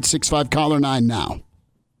 800-825-5865. Caller 9 now.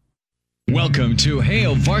 Welcome to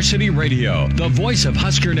Hail Varsity Radio, the voice of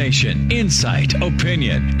Husker Nation. Insight,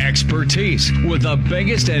 opinion, expertise, with the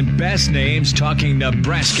biggest and best names talking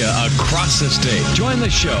Nebraska across the state. Join the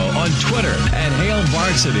show on Twitter at Hail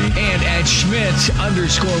Varsity and at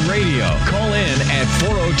Schmitz_radio. Call in at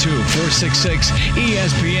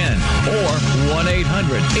 402-466-ESPN or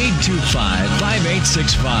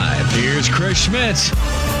 1-800-825-5865. Here's Chris Schmitz.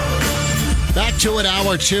 Back to it,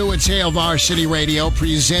 Hour 2. It's Hail Varsity Radio,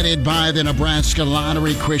 presented by the Nebraska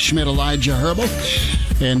Lottery. Chris Schmidt, Elijah Herbal.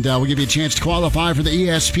 And we'll give you a chance to qualify for the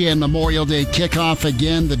ESPN Memorial Day kickoff.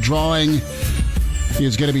 Again, the drawing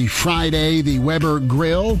is going to be Friday. The Weber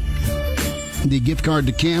Grill, the gift card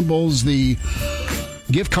to Campbell's, the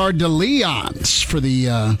gift card to Leon's for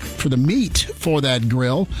the meat for that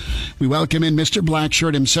grill. We welcome in Mr.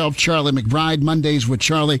 Blackshirt himself, Charlie McBride. Mondays with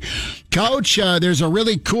Charlie. Coach, there's a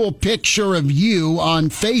really cool picture of you on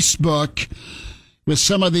Facebook with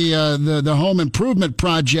some of the home improvement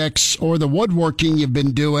projects or the woodworking you've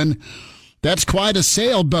been doing. That's quite a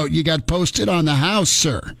sailboat you got posted on the house,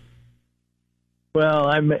 sir.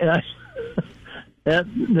 Well, that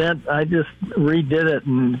I just redid it,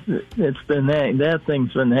 and it's been that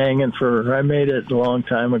thing's been hanging for. I made it a long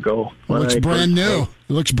time ago. It looks brand new.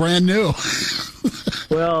 It looks brand new.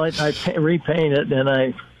 Well, I repaint it and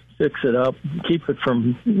I fix it up, keep it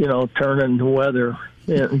from turning to weather.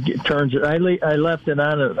 It turns it. I left it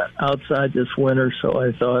on outside this winter, so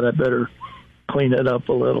I thought I better clean it up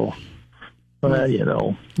a little.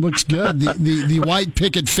 Well, looks good. The white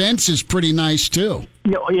picket fence is pretty nice too.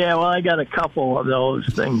 Yeah, well, I got a couple of those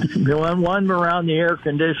things. One around the air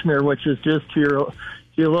conditioner, which is just your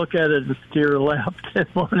you look at it, it's to your left.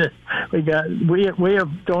 We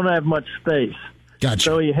don't have much space. Gotcha.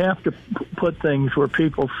 So you have to put things where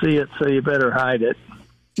people see it, so you better hide it.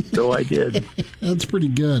 So I did. That's pretty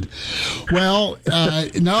good. Well,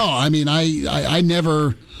 no, I mean, I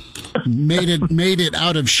never made it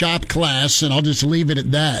out of shop class, and I'll just leave it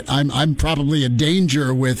at that. I'm probably a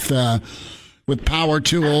danger with power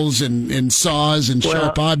tools and saws and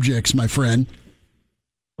sharp objects, my friend.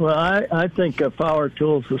 Well, I think a power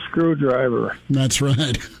tool is a screwdriver. That's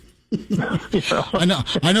right.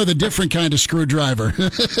 I know the different kind of screwdriver.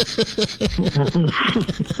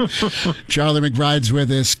 Charlie McBride's with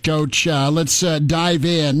us, Coach. Let's dive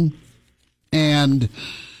in, and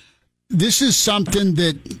this is something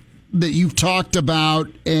that you've talked about,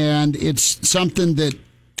 and it's something that,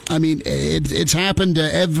 I mean, it's happened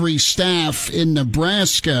to every staff in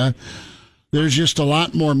Nebraska. There's just a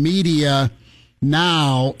lot more media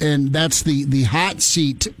now, and that's the hot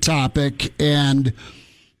seat topic, and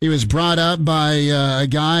it was brought up by a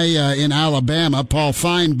guy in Alabama, Paul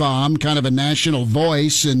Feinbaum, kind of a national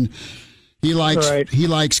voice, and he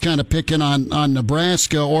likes kind of picking on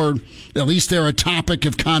Nebraska, or at least they're a topic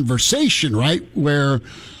of conversation, right? Where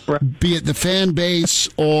be it the fan base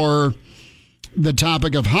or the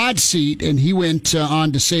topic of hot seat, and he went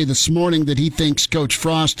on to say this morning that he thinks Coach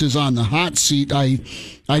Frost is on the hot seat.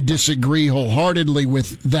 I disagree wholeheartedly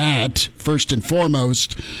with that. First and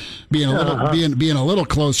foremost, being a little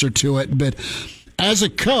closer to it, but as a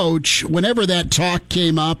coach, whenever that talk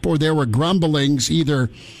came up or there were grumblings, either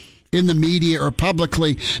in the media or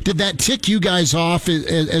publicly, did that tick you guys off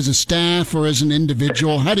as a staff or as an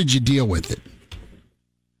individual? How did you deal with it?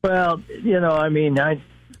 Well, I mean, I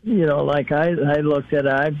looked at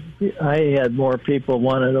it, I had more people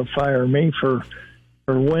wanted to fire me for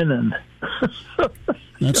winning.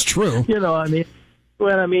 That's true. It's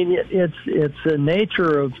the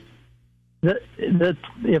nature of that.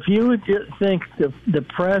 If you think the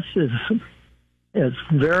press is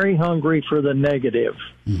very hungry for the negative,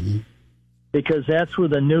 mm-hmm. because that's where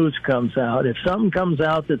the news comes out. If something comes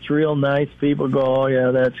out that's real nice, people go, "Oh yeah,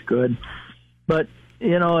 that's good," but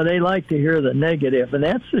they like to hear the negative, and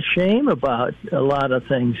that's the shame about a lot of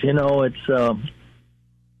things.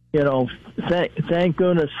 Thank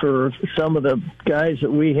goodness for some of the guys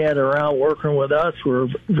that we had around working with us were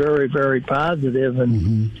very, very positive. And,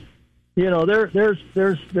 mm-hmm.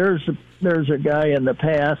 There's a guy in the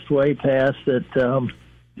past, way past, that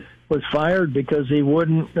was fired because he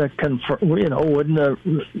wouldn't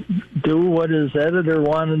do what his editor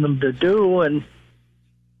wanted him to do, and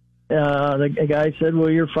the guy said, "Well,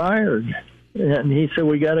 you're fired." And he said,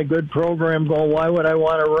 "We got a good program going. Why would I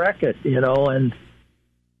want to wreck it?" And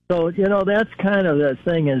so, that's kind of the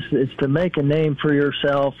thing is to make a name for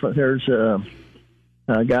yourself. There's a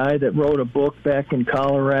guy that wrote a book back in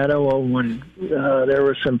Colorado when there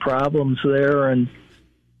were some problems there, and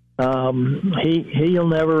he'll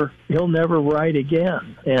never write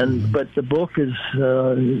again. And but the book is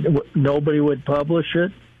nobody would publish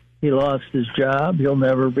it. He lost his job. He'll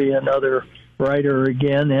never be another writer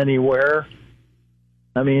again anywhere.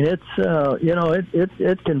 I mean, it's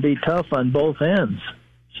it can be tough on both ends.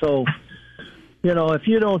 So, if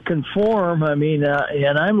you don't conform, I mean,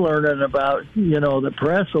 and I'm learning about the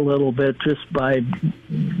press a little bit just by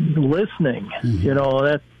listening.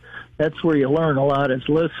 Mm-hmm. That's where you learn a lot, is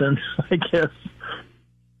listen, I guess.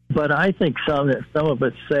 But I think some of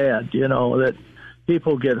it's sad, that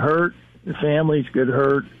people get hurt. Families get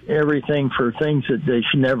hurt, everything for things that they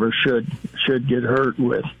never should get hurt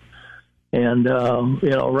with. And,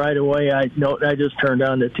 right away, I just turned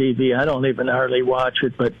on the TV. I don't even hardly watch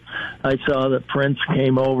it, but I saw that Prince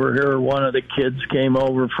came over here. One of the kids came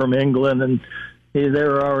over from England, and they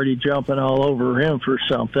were already jumping all over him for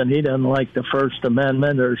something. He doesn't like the First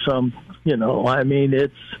Amendment or some, I mean,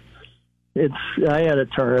 I had to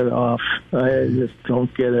turn it off. I just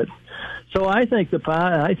don't get it. So I think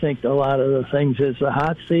a lot of the things is the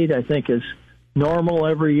hot seat. I think is normal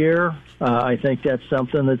every year. I think that's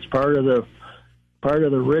something that's part of the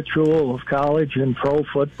ritual of college and pro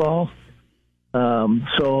football.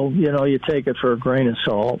 So you take it for a grain of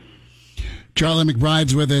salt. Charlie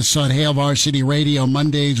McBride's with us on Hail Varsity Radio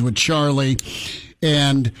Mondays with Charlie,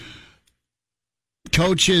 and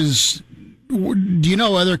coaches. Do you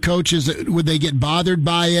know other coaches, would they get bothered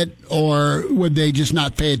by it, or would they just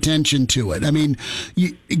not pay attention to it? I mean,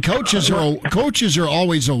 coaches are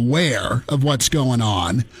always aware of what's going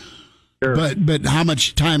on, sure. but how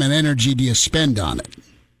much time and energy do you spend on it?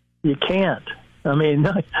 You can't. I mean,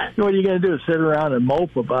 what are you going to do? Sit around and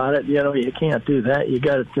mope about it? You can't do that. You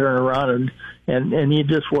got to turn around and you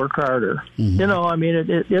just work harder. Mm-hmm. I mean,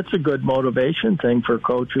 it's a good motivation thing for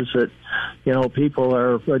coaches that,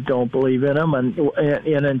 people don't believe in them. And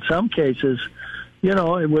in some cases, it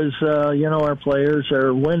was, our players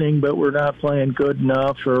are winning, but we're not playing good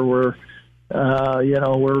enough, or we're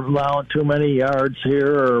allowing too many yards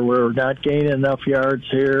here, or we're not gaining enough yards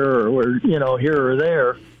here, or we're, here or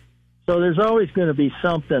there. So there's always going to be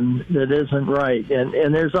something that isn't right. And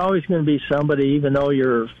there's always going to be somebody, even though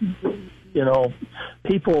you're,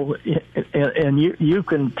 people, and you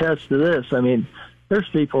can attest to this. I mean, there's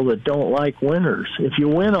people that don't like winners. If you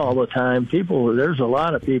win all the time, there's a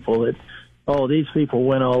lot of people that, these people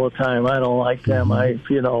win all the time. I don't like them. This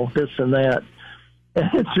and that. And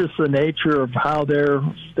it's just the nature of how their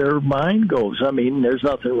mind goes. I mean, there's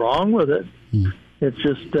nothing wrong with it. It's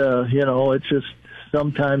just, it's just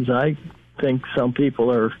sometimes I think some people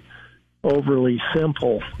are overly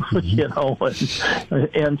simple,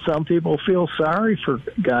 and some people feel sorry for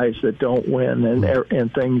guys that don't win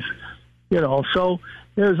and things, So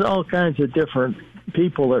there's all kinds of different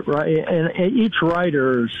people that write, and each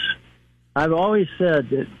writer's. I've always said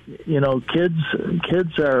that,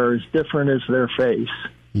 kids are as different as their face.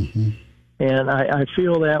 Mm-hmm. And I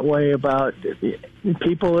feel that way about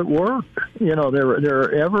people at work.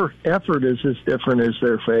 Their effort is as different as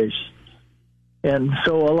their face. And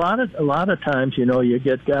so a lot of times, you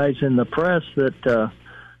get guys in the press that,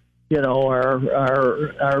 are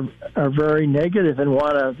very negative and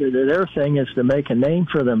their thing is to make a name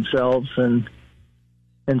for themselves and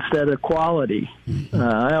instead of quality.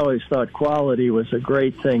 I always thought quality was a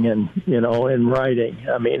great thing in writing.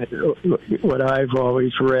 I mean, what I've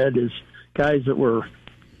always read is guys that were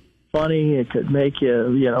funny. It could make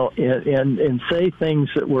you, and say things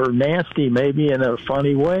that were nasty, maybe in a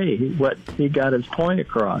funny way. What he got his point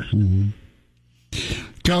across. Mm-hmm.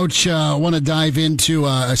 Coach, I want to dive into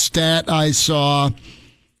a stat I saw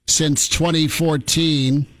since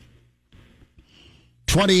 2014.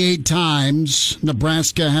 28 times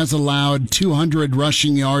Nebraska has allowed 200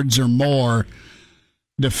 rushing yards or more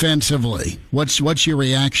defensively. What's your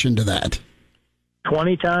reaction to that?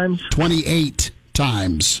 20 times? 28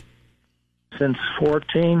 times. Since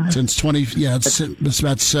 14? Since 20, yeah, that's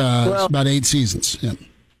about 8 seasons. Yeah.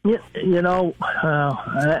 I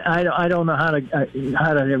don't know how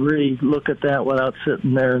to really look at that without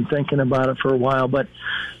sitting there and thinking about it for a while, but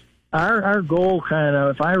our goal kind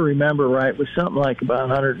of, if I remember right, was something like about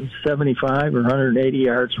 175 or 180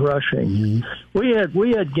 yards rushing. Mm-hmm.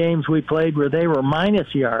 We had games we played where they were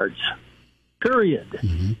minus yards, period.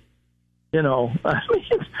 Mm-hmm. They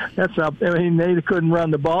couldn't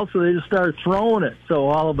run the ball, so they just started throwing it. So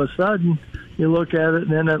all of a sudden, you look at it,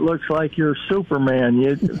 and then it looks like you're Superman.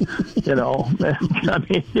 And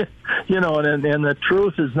the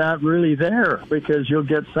truth is not really there, because you'll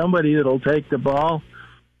get somebody that'll take the ball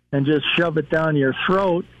and just shove it down your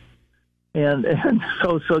throat, and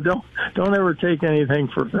so don't ever take anything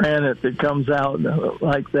for granted that comes out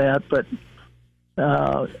like that. But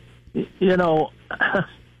I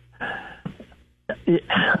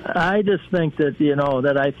just think that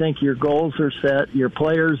that I think your goals are set. Your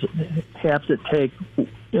players have to take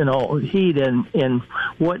heed in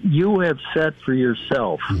what you have set for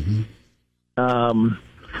yourself. Mm-hmm.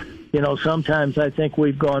 Sometimes I think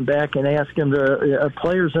we've gone back and asked them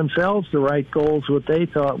players themselves to write goals what they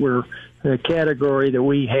thought were the category that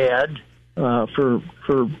we had for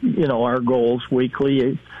our goals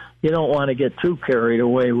weekly. You don't want to get too carried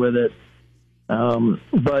away with it.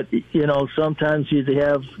 But sometimes you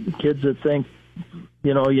have kids that think,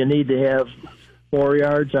 you need to have more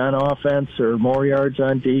yards on offense or more yards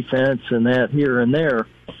on defense and that here and there.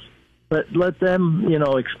 But let them,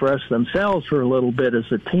 express themselves for a little bit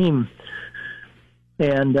as a team.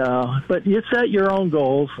 And but you set your own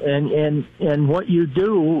goals, and what you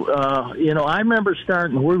do. I remember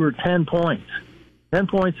starting. We were 10 points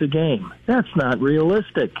a game. That's not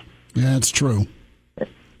realistic. Yeah, that's true.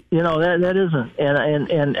 That isn't.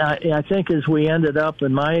 And I think as we ended up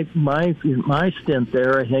in my stint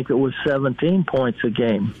there, I think it was 17 points a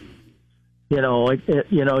game. You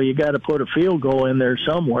got to put a field goal in there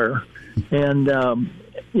somewhere. And,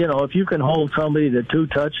 if you can hold somebody to 2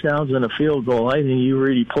 touchdowns and a field goal, I think you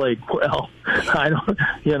really played well. I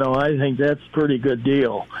think that's a pretty good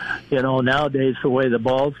deal. Nowadays, the way the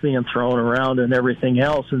ball's being thrown around and everything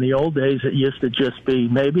else, in the old days, it used to just be,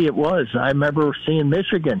 maybe it was. I remember seeing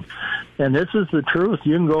Michigan, and this is the truth.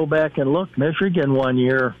 You can go back and look. Michigan one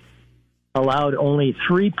year allowed only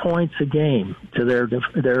 3 points a game to their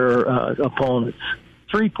opponents.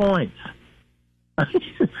 3 points.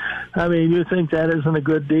 I mean, you think that isn't a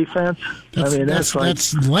good defense? That's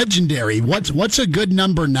legendary. What's a good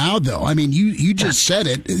number now, though? I mean, you just said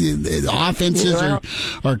it. The offenses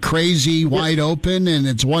are crazy, wide open, and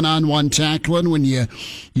it's one-on-one tackling when you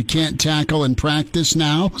can't tackle in practice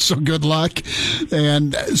now. So good luck.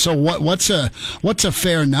 And so what's a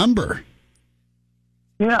fair number?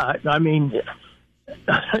 Yeah, I mean,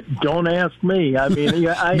 don't ask me. I mean,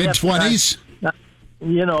 mid-20s.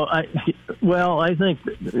 I think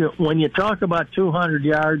when you talk about 200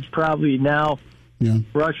 yards, probably now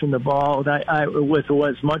rushing the ball, with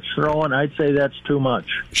as much throwing, I'd say that's too much.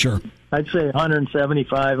 Sure. I'd say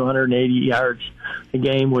 175, 180 yards a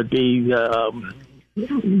game would be good.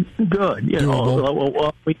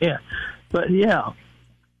 Doable. But yeah,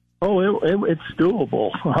 it's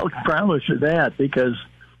doable. I'll promise you that, because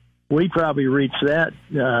we probably reach that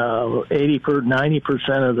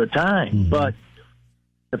 90% of the time, Mm-hmm. but.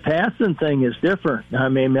 The passing thing is different. I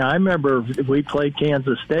mean, I remember we played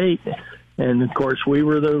Kansas State, and of course we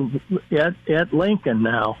were at Lincoln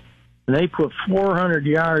now, and they put 400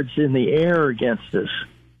 yards in the air against us.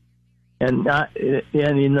 And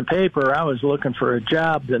in the paper, I was looking for a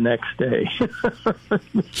job the next day.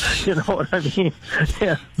 You know what I mean?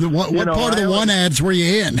 Yeah. What part of the one ads were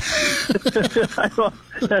you in?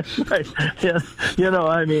 That's right. Yeah.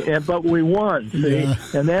 I mean, but we won. See?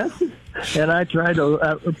 Yeah. And I try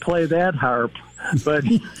to play that harp, but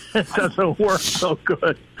it doesn't work so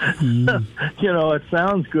good. It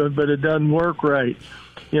sounds good, but it doesn't work right,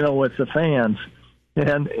 with the fans.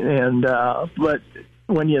 But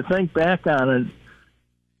when you think back on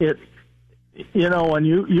it, when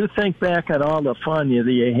you think back on all the fun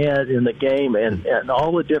that you had in the game and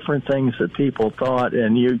all the different things that people thought,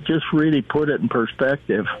 and you just really put it in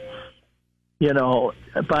perspective,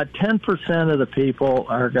 about 10% of the people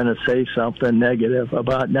are going to say something negative.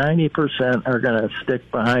 About 90% are going to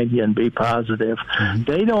stick behind you and be positive. Mm-hmm.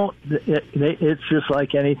 They don't. It's just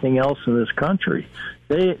like anything else in this country.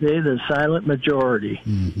 They're the silent majority.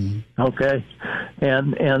 Mm-hmm. Okay,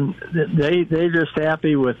 and they're just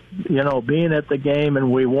happy with being at the game,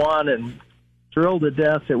 and we won, and thrilled to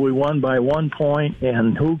death that we won by 1 point,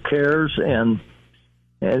 and who cares?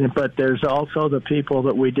 But there's also the people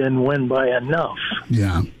that we didn't win by enough.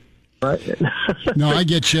 Yeah. Right. No, I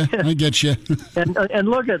get you. And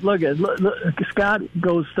look, Scott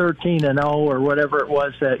goes 13-0 or whatever it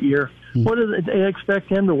was that year. What do they expect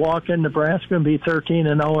him to walk in Nebraska and be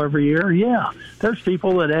 13-0 every year? Yeah. There's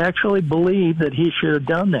people that actually believe that he should have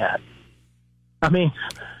done that. I mean,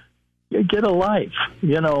 get a life.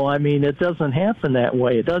 I mean, it doesn't happen that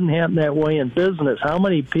way. It doesn't happen that way in business. How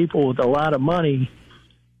many people with a lot of money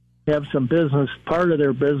have some business, part of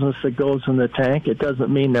their business that goes in the tank? It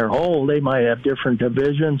doesn't mean they're whole. They might have different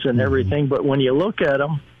divisions and everything, but when you look at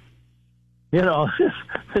them,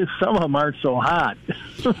 some of them aren't so hot.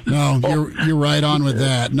 No, you're right on with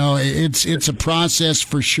that. No, it's a process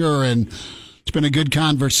for sure, and it's been a good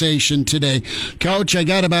conversation today. Coach, I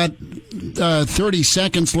got about 30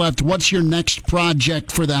 seconds left. What's your next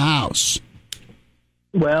project for the house?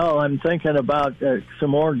 Well, I'm thinking about some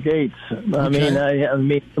more gates. I mean, I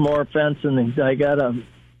need some more fencing. I got to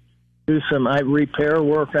do some repair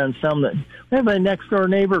work on some. My next door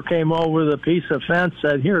neighbor came over with a piece of fence,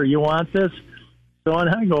 said, "Here, you want this?" So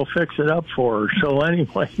I go fix it up for her. So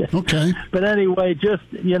anyway, okay. But anyway, just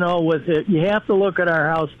with it, you have to look at our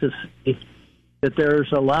house to see that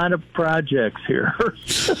there's a lot of projects here.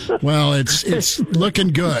 Well, it's looking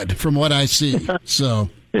good from what I see. So.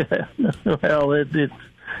 Yeah. Well,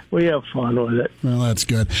 we have fun with it. Well, that's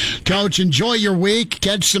good. Coach, enjoy your week.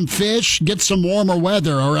 Catch some fish. Get some warmer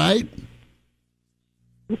weather, all right?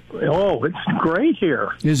 Oh, it's great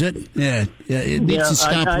here. Is it? Yeah. It needs to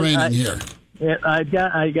stop raining here. I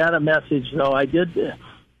got a message, though. I did.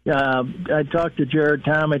 I talked to Jared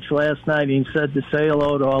Tomich last night. He said to say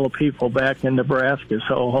hello to all the people back in Nebraska.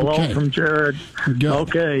 So hello from Jared. Good.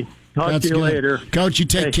 Okay. Talk to you later. Coach, you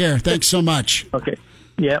take care. Thanks so much. Okay.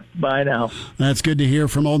 Yep, bye now. That's good to hear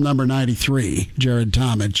from old number 93, Jared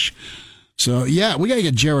Tomich. So, yeah, we got to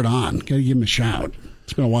get Jared on. Got to give him a shout.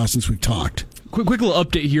 It's been a while since we've talked. Quick little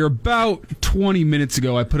update here. About 20 minutes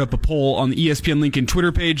ago, I put up a poll on the ESPN Lincoln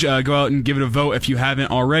Twitter page. Go out and give it a vote if you haven't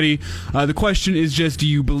already. The question is just, do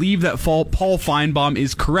you believe that Paul Feinbaum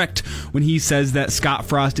is correct when he says that Scott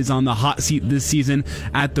Frost is on the hot seat this season?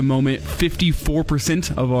 At the moment,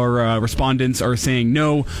 54% of our respondents are saying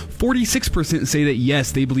no. 46% say that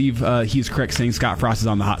yes, they believe he is correct, saying Scott Frost is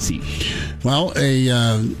on the hot seat. Well,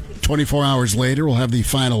 24 hours later, we'll have the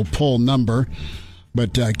final poll number.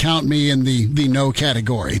 But count me in the no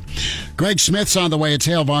category. Greg Smith's on the way. It's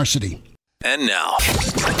Hail Varsity. And now,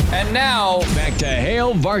 back to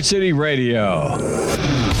Hail Varsity Radio.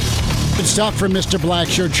 Good stuff from Mr.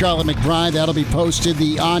 Blackshirt, Charlotte McBride. That'll be posted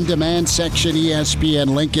the on-demand section,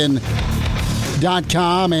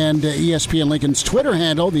 ESPNLincoln.com, and ESPN Lincoln's Twitter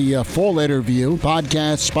handle, the full interview,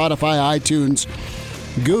 podcast, Spotify, iTunes,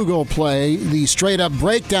 Google Play. The Straight Up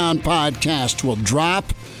Breakdown podcast will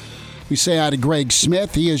drop. We say hi to Greg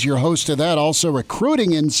Smith. He is your host of that, also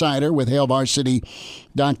recruiting insider with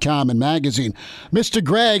HailVarsity.com and magazine. Mr.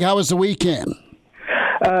 Greg, how was the weekend?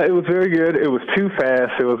 It was very good. It was too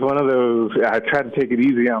fast. It was one of those, I tried to take it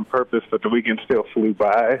easy on purpose, but the weekend still flew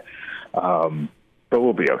by. But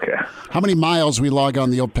we'll be okay. How many miles we log on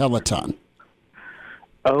the old Peloton?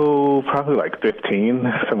 Oh, probably like 15,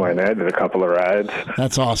 somewhere in there. Did a couple of rides.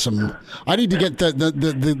 That's awesome. I need to get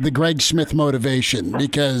the Greg Smith motivation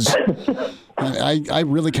because I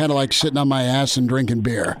really kind of like sitting on my ass and drinking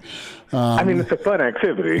beer. I mean, it's a fun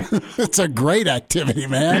activity. It's a great activity,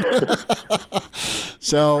 man.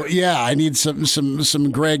 So, yeah, I need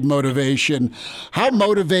some Greg motivation. How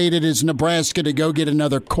motivated is Nebraska to go get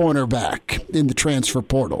another cornerback in the transfer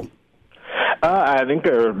portal? I think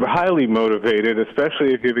they're highly motivated,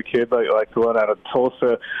 especially if you have a kid like the one out of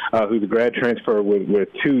Tulsa who's a grad transfer with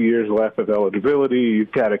 2 years left of eligibility.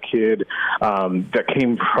 You've got a kid that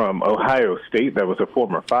came from Ohio State that was a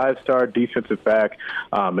former 5-star defensive back.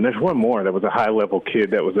 And there's one more that was a high-level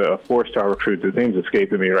kid that was a 4-star recruit. His name's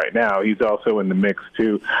escaping me right now. He's also in the mix,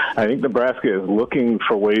 too. I think Nebraska is looking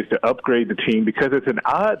for ways to upgrade the team because it's an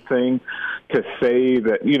odd thing to say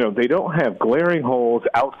that, you know, they don't have glaring holes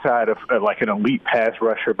outside of like an elite pass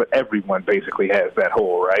rusher, but everyone basically has that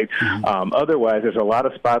hole, right? Mm-hmm. Otherwise, there's a lot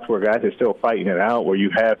of spots where guys are still fighting it out, where you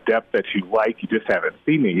have depth that you like, you just haven't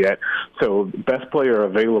seen it yet. So best player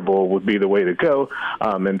available would be the way to go.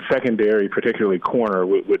 And secondary, particularly corner,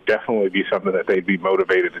 would definitely be something that they'd be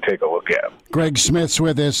motivated to take a look at. Greg Smith's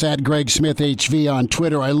with us at Greg Smith HV on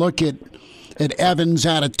Twitter. I look at Evans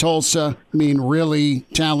out of Tulsa, I mean, really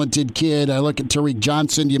talented kid. I look at Tariq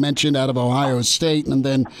Johnson, you mentioned, out of Ohio State, and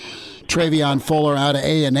then Travion Fuller out of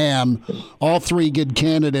A&M. All three good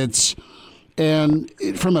candidates. And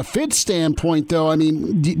from a fit standpoint, though, I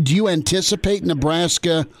mean, do you anticipate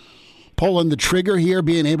Nebraska pulling the trigger here,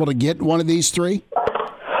 being able to get one of these three?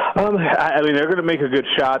 I mean, they're going to make a good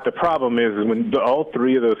shot. The problem is when all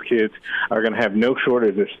three of those kids are going to have no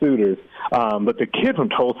shortage of suitors. But the kid from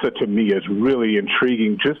Tulsa, to me, is really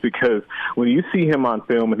intriguing just because when you see him on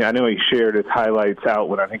film, and I know he shared his highlights out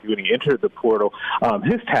when he entered the portal,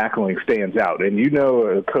 his tackling stands out. And you know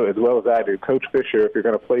as well as I do, Coach Fisher, if you're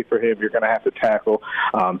going to play for him, you're going to have to tackle.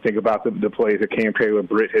 Think about the plays that Cam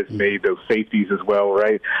Taylor-Britt has made, those safeties as well,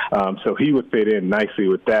 right? So he would fit in nicely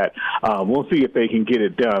with that. We'll see if they can get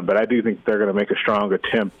it done, but I do think they're going to make a strong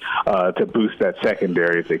attempt to boost that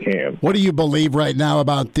secondary if they can. What do you believe right now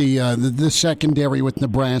about the secondary with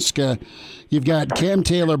Nebraska? You've got Cam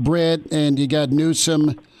Taylor-Britt and you got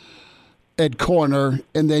Newsome at corner,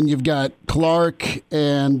 and then you've got Clark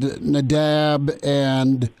and Nadab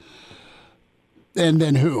and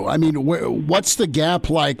then who? I mean, what's the gap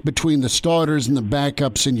like between the starters and the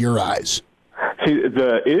backups in your eyes? See,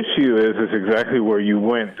 the issue is exactly where you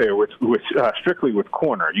went there with strictly with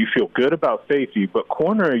corner. You feel good about safety, but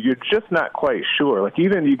corner, you're just not quite sure. Like,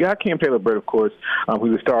 even you got Cam Taylor-Britt, of course,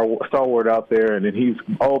 who's a stalwart out there, and then he's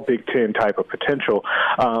all Big Ten type of potential.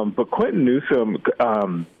 But Quentin Newsome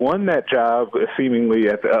won that job seemingly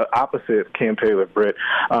at the opposite Cam Taylor-Britt,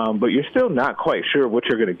 but you're still not quite sure what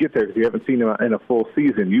you're going to get there because you haven't seen him in a full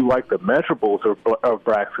season. You like the measurables of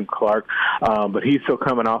Braxton Clark, but he's still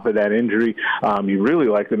coming off of that injury. You really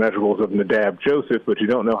like the measurables of Nadab Joseph, but you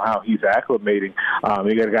don't know how he's acclimating.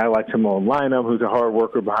 You got a guy like Timon Lynham, who's a hard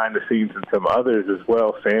worker behind the scenes, and some others as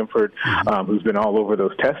well. Sanford, who's been all over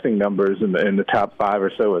those testing numbers in the top 5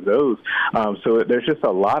 or so of those. So there's just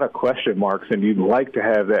a lot of question marks, and you'd like to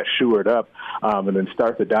have that shored up and then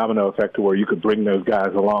start the domino effect to where you could bring those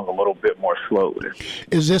guys along a little bit more slowly.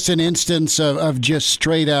 Is this an instance of just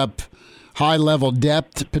straight up high-level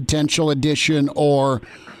depth potential addition, or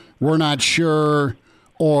we're not sure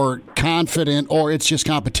or confident, or it's just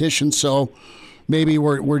competition, so maybe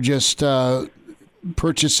we're just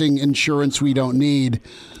purchasing insurance we don't need?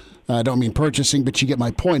 I don't mean purchasing, but you get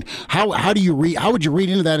my point. How would you read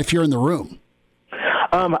into that if you're in the room?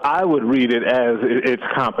 I would read it as it's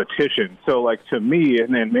competition. So, like, to me,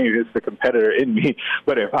 and then maybe it's the competitor in me,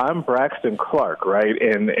 but if I'm Braxton Clark, right,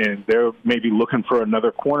 and they're maybe looking for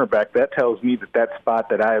another cornerback, that tells me that spot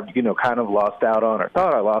that I've, kind of lost out on or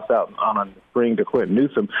thought I lost out on spring to Quentin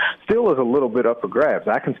Newsome still is a little bit up for grabs.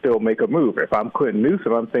 I can still make a move. If I'm Quentin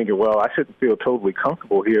Newsome, I'm thinking, well, I shouldn't feel totally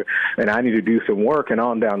comfortable here, and I need to do some work, and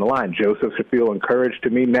on down the line. Joseph should feel encouraged to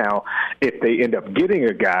me now. If they end up getting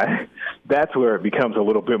a guy, that's where it becomes a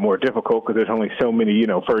little bit more difficult because there's only so many,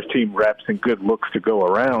 first-team reps and good looks to go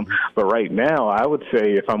around. But right now, I would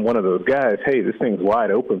say if I'm one of those guys, hey, this thing's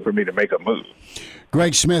wide open for me to make a move.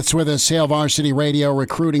 Greg Smith's with us, Hail Varsity Radio,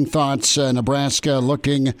 recruiting thoughts. Nebraska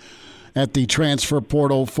looking at the transfer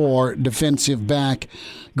portal for defensive back.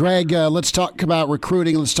 Greg, let's talk about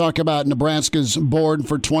recruiting. Let's talk about Nebraska's board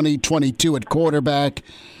for 2022 at quarterback.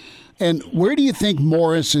 And where do you think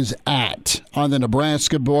Morris is at on the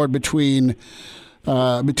Nebraska board between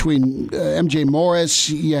MJ Morris?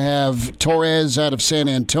 You have Torres out of San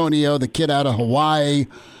Antonio, the kid out of Hawaii,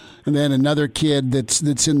 and then another kid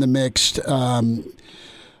that's in the mix.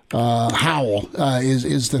 Howell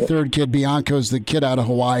is the third kid. Bianco's the kid out of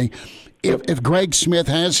Hawaii. If Greg Smith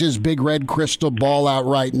has his big red crystal ball out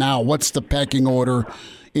right now, what's the pecking order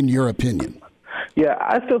in your opinion? Yeah,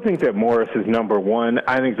 I still think that Morris is number one.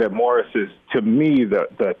 I think that Morris is, to me,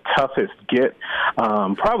 the toughest get,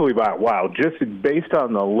 probably by a while, just based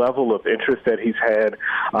on the level of interest that he's had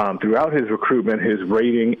throughout his recruitment, his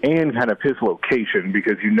rating, and kind of his location,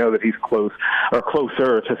 because you know that he's close or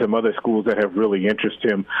closer to some other schools that have really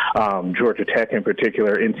interested him. Georgia Tech in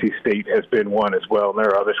particular, NC State has been one as well, and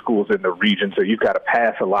there are other schools in the region, so you've got to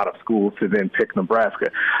pass a lot of schools to then pick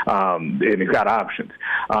Nebraska, and he's got options.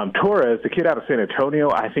 Torres, the kid out of San Antonio,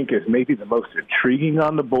 I think is maybe the most intriguing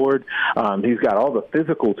on the board. He's got all the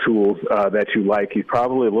physical tools that you like. He's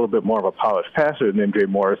probably a little bit more of a polished passer than MJ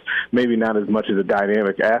Morris, maybe not as much as a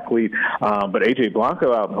dynamic athlete. But A.J.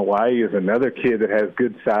 Blanco out in Hawaii is another kid that has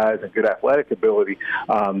good size and good athletic ability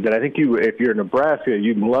that I think if you're in Nebraska,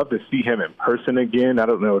 you'd love to see him in person again. I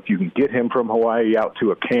don't know if you can get him from Hawaii out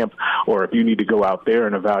to a camp or if you need to go out there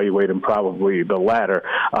and evaluate him, probably the latter.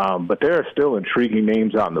 But there are still intriguing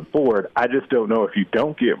names on the board. I just don't know if you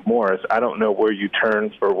don't get Morris, I don't know where you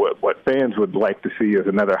turn for what fans would like to see as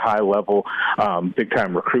another high-level,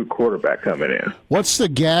 big-time recruit quarterback coming in. What's the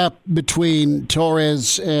gap between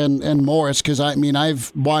Torres and Morris? Because,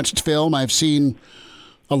 I've watched film. I've seen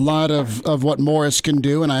a lot of what Morris can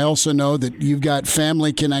do, and I also know that you've got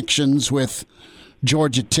family connections with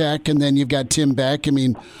Georgia Tech, and then you've got Tim Beck.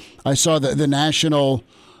 I saw the national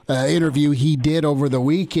interview he did over the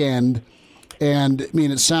weekend, and,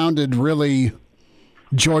 it sounded really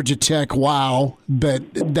Georgia Tech, wow, but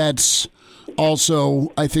that's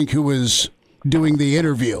also, I think, who was doing the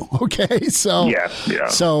interview, okay? So, yeah.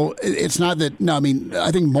 So it's not that,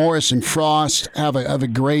 I think Morris and Frost have a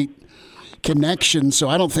great connection, so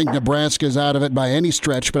I don't think Nebraska's out of it by any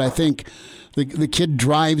stretch, but I think the kid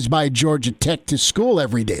drives by Georgia Tech to school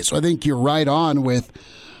every day, so I think you're right on with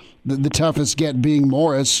the toughest get being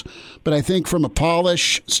Morris. But I think from a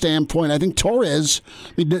polish standpoint, I think Torres,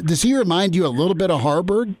 does he remind you a little bit of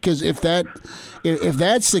Harburg? Because if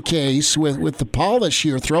that's the case with the polish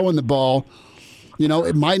here, throwing the ball,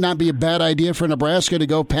 it might not be a bad idea for Nebraska to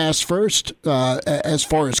go pass first as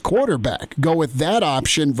far as quarterback. Go with that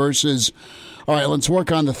option versus, all right, let's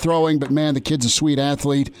work on the throwing, but man, the kid's a sweet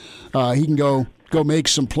athlete. He can go make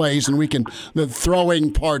some plays, and the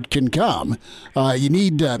throwing part can come. You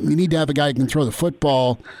need to have a guy who can throw the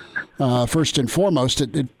football first and foremost,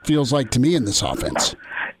 it feels like to me, in this offense.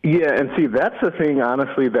 Yeah, and see, that's the thing,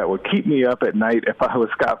 honestly, that would keep me up at night if I was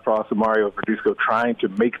Scott Frost and Mario Verduzco trying to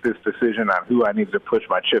make this decision on who I needed to push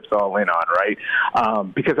my chips all in on,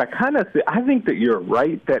 right? Because I think that you're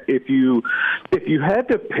right, that if you had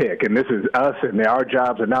to pick, and this is us and our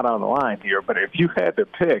jobs are not on the line here, but if you had to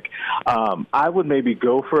pick, I would maybe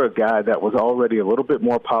go for a guy that was already a little bit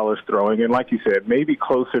more polished throwing, and like you said, maybe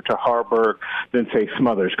closer to Harburg than, say,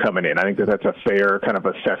 Smothers coming in. I think that's a fair kind of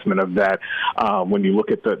assessment of that when you look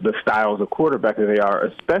at the styles of quarterback that they are,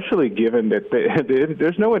 especially given that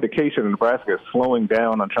there's no indication that Nebraska is slowing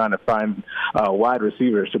down on trying to find wide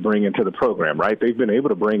receivers to bring into the program, right? They've been able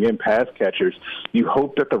to bring in pass catchers. You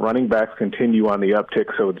hope that the running backs continue on the uptick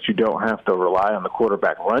so that you don't have to rely on the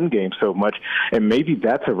quarterback run game so much, and maybe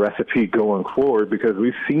that's a recipe going forward because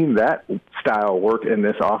we've seen that style work in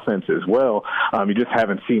this offense as well. You just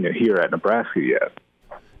haven't seen it here at Nebraska yet.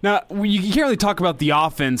 Now, you can't really talk about the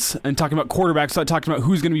offense and talking about quarterbacks without talking about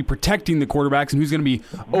who's going to be protecting the quarterbacks and who's going to be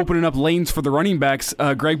opening up lanes for the running backs,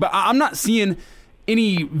 Greg. But I'm not seeing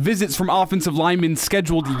any visits from offensive linemen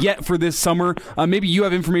scheduled yet for this summer. Maybe you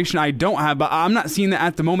have information I don't have, but I'm not seeing that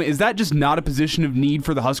at the moment. Is that just not a position of need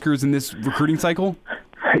for the Huskers in this recruiting cycle?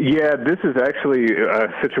 Yeah, this is actually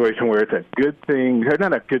a situation where it's a good thing, or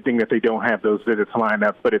not a good thing that they don't have those visits lined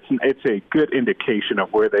up, but it's a good indication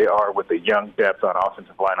of where they are with the young depth on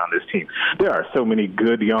offensive line on this team. There are so many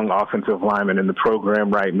good young offensive linemen in the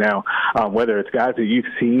program right now, whether it's guys that you've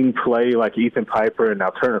seen play like Ethan Piper and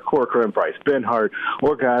now Turner Corcoran and Bryce Benhart,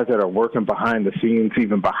 or guys that are working behind the scenes,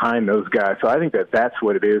 even behind those guys. So I think that that's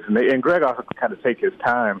what it is. And Greg also can kind of take his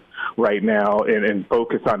time right now and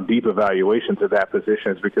focus on deep evaluations of that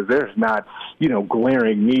position, because there's not,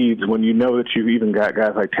 glaring needs when you know that you've even got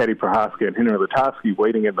guys like Teddy Prohaska and Henry Lutovsky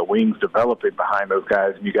waiting in the wings, developing behind those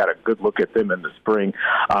guys, and you got a good look at them in the spring.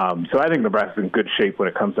 So I think Nebraska's in good shape when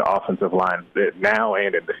it comes to offensive line now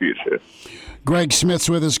and in the future. Greg Smith's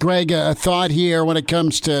with us. Greg, a thought here when it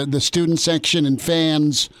comes to the student section and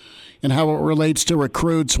fans and how it relates to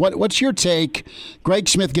recruits. What's your take? Greg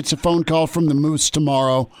Smith gets a phone call from the Moose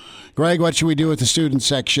tomorrow. Greg, what should we do with the student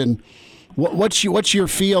section? What's your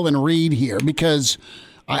feel and read here? Because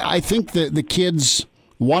I think that the kids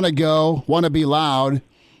want to go, want to be loud,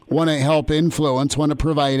 want to help influence, want to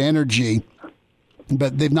provide energy,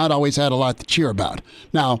 but they've not always had a lot to cheer about.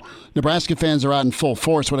 Now, Nebraska fans are out in full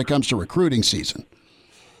force when it comes to recruiting season.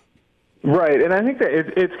 Right, and I think that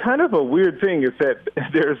it's kind of a weird thing is that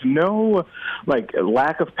there's no,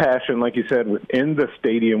 lack of passion, like you said, within the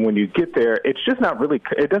stadium when you get there. It's just not really,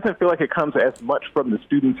 it doesn't feel like it comes as much from the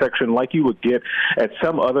student section like you would get at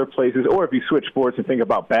some other places, or if you switch sports and think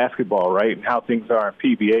about basketball, right, and how things are in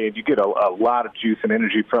PBA, and you get a lot of juice and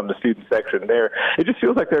energy from the student section there. It just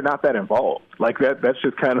feels like they're not that involved. That's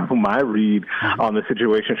just kind of my read on the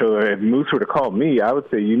situation. So if Moose were to call me, I would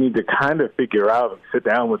say you need to kind of figure out and sit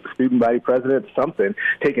down with the student body president,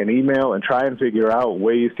 take an email and try and figure out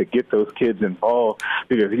ways to get those kids involved,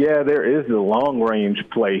 because there is the long range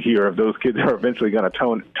play here of those kids are eventually going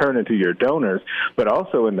to turn into your donors, but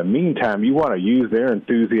also in the meantime you want to use their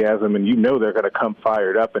enthusiasm, and they're going to come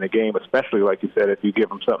fired up in a game, especially like you said, if you give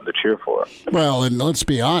them something to cheer for. Well, and let's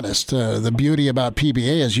be honest, the beauty about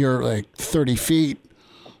PBA is you're like 30 feet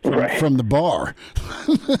from the bar.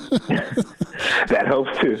 That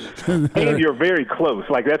helps too, and you're very close.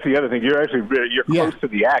 That's the other thing. You're actually close to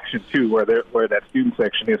the action too, where that student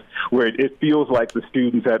section is, where it feels like the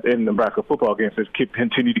students in Nebraska football games just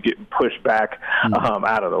continue to get pushed back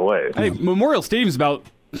out of the way. Hey, Memorial Stadium is about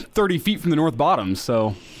 30 feet from the North Bottom,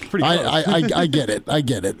 so pretty close. I get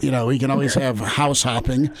it. We can always have house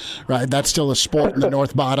hopping, right? That's still a sport in the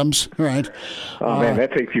North Bottoms, right? Oh, man,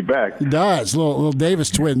 that takes you back. It does. Little Davis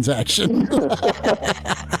twins action.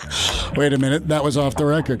 Wait a minute. That was off the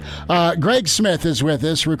record. Greg Smith is with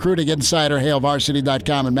us, recruiting insider,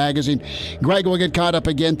 HailVarsity.com and magazine. Greg, we'll get caught up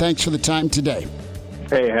again. Thanks for the time today.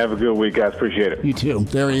 Hey, have a good week, guys. Appreciate it. You too.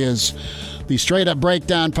 There he is. The Straight Up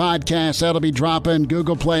Breakdown podcast, that'll be dropping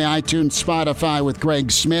Google Play, iTunes, Spotify with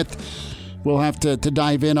Greg Smith. We'll have to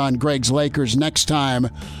dive in on Greg's Lakers next time.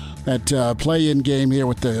 That play-in game here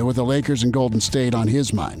with the Lakers and Golden State on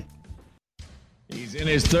his mind. He's in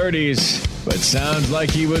his 30s, but sounds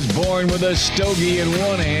like he was born with a stogie in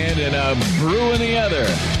one hand and a brew in the other.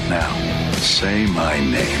 Now, say my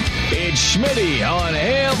name. It's Schmitty on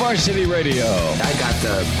Hail Varsity Radio. I got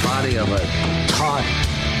the body of a taut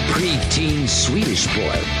preteen Swedish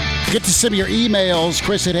boy. Get to some of your emails,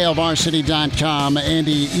 Chris at HailVarsity.com.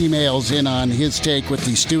 Andy emails in on his take with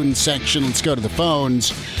the student section. Let's go to the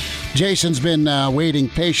phones. Jason's been waiting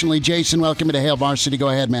patiently. Jason, welcome to Hail Varsity. Go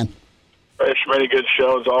ahead, man. Hey, Schmitty, good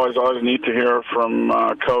show. It's always neat to hear from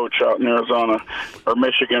Coach out in Arizona or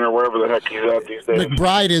Michigan or wherever the heck he's at these days.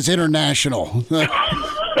 McBride is international.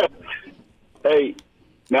 Hey,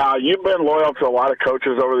 now, you've been loyal to a lot of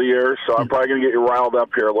coaches over the years, so I'm probably going to get you riled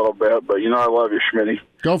up here a little bit, but I love you, Schmitty.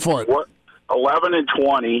 Go for it.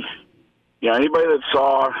 11-20. Anybody that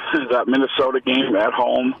saw that Minnesota game at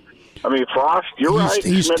home, Frost, you're right.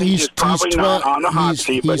 He's probably not on the hot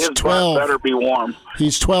seat, but his butt better be warm.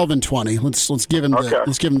 He's 12-20. Let's give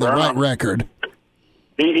him the right record.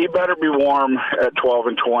 He better be warm at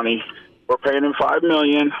 12-20. We're paying him $5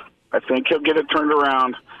 million. I think he'll get it turned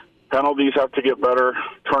around. Penalties have to get better,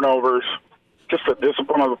 turnovers, just the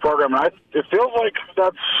discipline of the program. And it feels like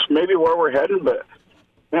that's maybe where we're heading, but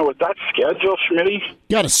with that schedule, Schmitty,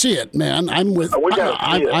 got to see it, man.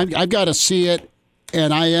 I've got to see it,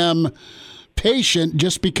 and I am patient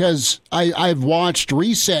just because I've watched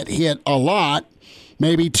Reset hit a lot,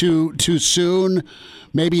 maybe too soon,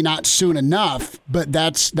 maybe not soon enough, but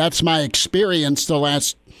that's my experience the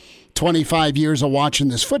last 25 years of watching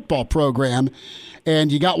this football program.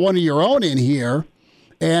 And you got one of your own in here,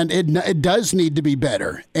 and it does need to be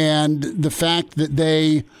better. And the fact that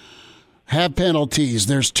they have penalties,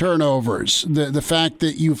 there's turnovers, the fact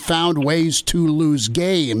that you found ways to lose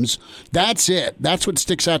games, that's it. That's what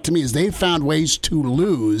sticks out to me is they've found ways to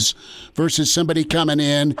lose versus somebody coming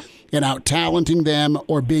in and out-talenting them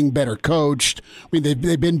or being better coached. I mean,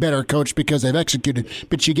 they've been better coached because they've executed,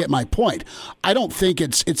 but you get my point. I don't think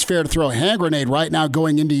it's fair to throw a hand grenade right now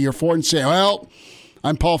going into year 4 and say, well,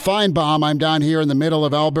 I'm Paul Feinbaum. I'm down here in the middle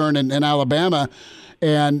of Auburn and Alabama.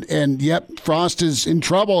 And yep, Frost is in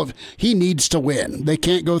trouble. He needs to win. They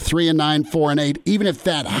can't go 3-9, 4-8. Even if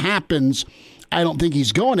that happens, I don't think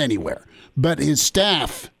he's going anywhere. But his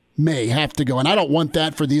staff may have to go. And I don't want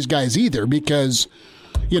that for these guys either because,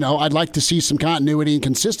 I'd like to see some continuity and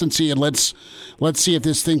consistency. And let's see if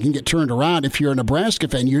this thing can get turned around. If you're a Nebraska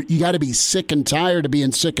fan, you got to be sick and tired of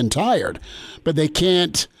being sick and tired. But they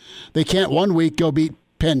can't 1 week go beat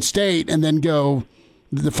Penn State and then go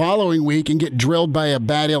the following week and get drilled by a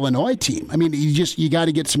bad Illinois team. I mean, you got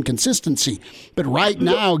to get some consistency. But right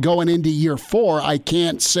now, going into year 4, I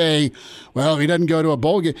can't say, well, he doesn't go to a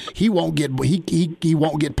bowl game. He won't get he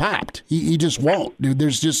won't get popped. He just won't. Dude,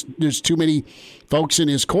 there's too many folks in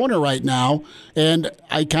his corner right now. And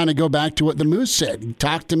I kind of go back to what the Moose said.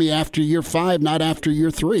 Talk to me after year 5, not after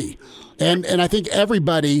year 3. And I think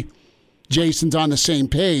everybody, Jason's on the same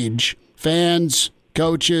page. Fans,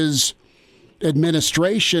 coaches,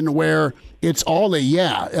 administration, where it's all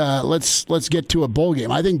let's get to a bowl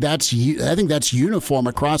game. I think that's uniform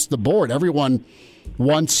across the board. Everyone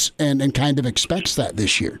wants and kind of expects that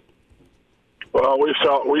this year. Well, we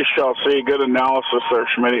shall see. Good analysis there,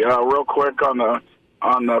 Schmitty. Real quick on the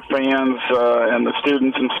fans and the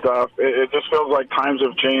students and stuff. It just feels like times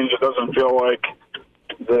have changed. It doesn't feel like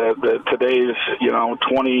the today's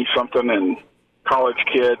 20-something and college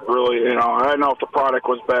kid really, I know if the product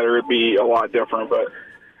was better, it'd be a lot different, but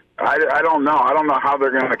I don't know. I don't know how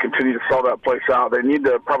they're going to continue to sell that place out. They need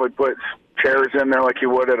to probably put chairs in there like you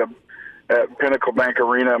would at Pinnacle Bank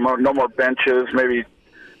Arena. No more benches. Maybe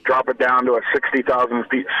drop it down to a 60,000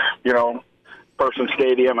 person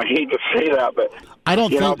stadium. I hate to say that, but I don't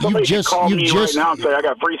think you just right now and say I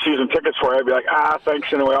got free season tickets for it. I'd be like, thanks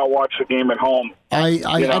anyway. I'll watch the game at home. I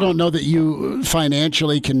don't know that you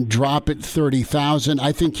financially can drop it 30,000.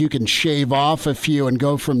 I think you can shave off a few and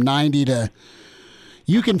go from 90 to.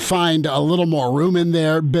 You can find a little more room in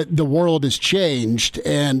there, but the world has changed.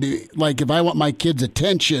 And like, if I want my kid's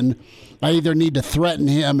attention, I either need to threaten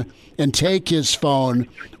him and take his phone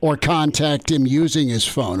or contact him using his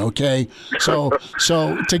phone, okay? So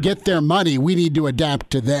to get their money, we need to adapt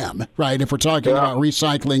to them, right? If we're talking about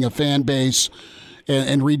recycling a fan base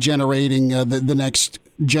and regenerating the next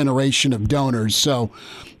generation of donors. So,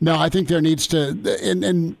 no, I think there needs to,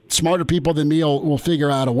 and smarter people than me will figure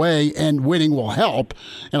out a way, and winning will help.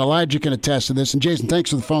 And Elijah can attest to this. And Jason,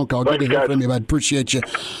 thanks for the phone call. Good to hear from you. I appreciate you.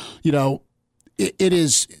 It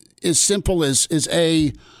is as simple as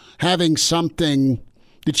having something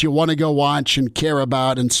that you want to go watch and care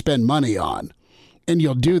about and spend money on. And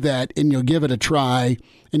you'll do that and you'll give it a try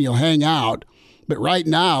and you'll hang out. But right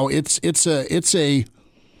now it's a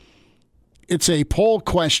poll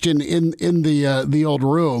question in the old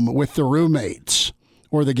room with the roommates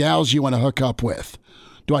or the gals you want to hook up with.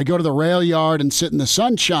 Do I go to the rail yard and sit in the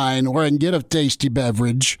sunshine where I can get a tasty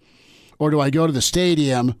beverage? Or do I go to the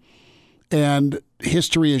stadium? And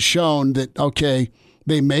history has shown that, okay,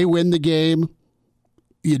 they may win the game.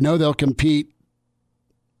 They'll compete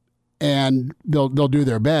and they'll do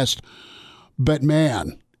their best. But,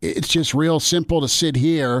 man, it's just real simple to sit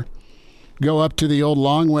here, go up to the old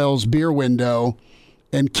Longwell's beer window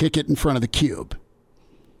and kick it in front of the cube.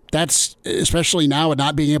 That's, especially now with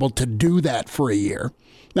not being able to do that for a year.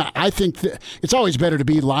 Now, I think that it's always better to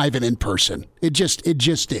be live and in person. It just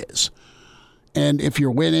is. And if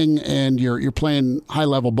you're winning and you're playing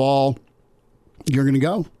high-level ball, you're going to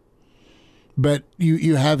go. But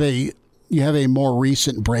you have a more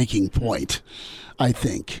recent breaking point, I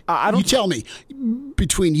think. You tell me,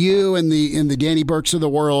 between you and the Danny Burks of the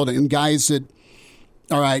world and guys that,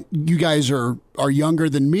 all right, you guys are younger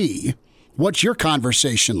than me, what's your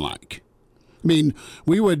conversation like? I mean,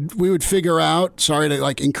 we would figure out, sorry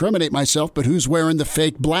to incriminate myself, but who's wearing the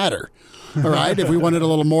fake bladder? All right, if we wanted a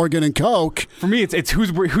little Morgan and Coke. For me, it's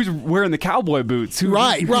who's wearing the cowboy boots.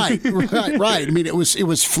 Right. I mean, it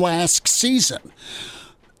was flask season.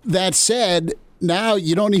 That said, now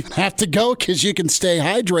you don't even have to go because you can stay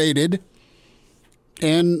hydrated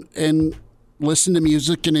and listen to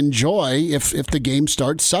music and enjoy if the game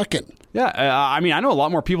starts sucking. Yeah, I mean, I know a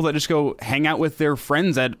lot more people that just go hang out with their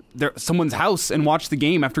friends at someone's house and watch the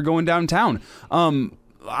game after going downtown.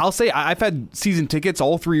 I'll say I've had season tickets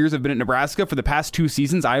all 3 years I've been at Nebraska. For the past 2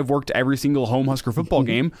 seasons, I've worked every single home Husker football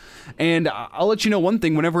game. And I'll let you know one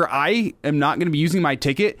thing. Whenever I am not going to be using my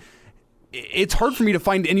ticket, it's hard for me to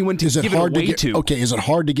find anyone to give it away to. Okay, is it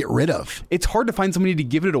hard to get rid of? It's hard to find somebody to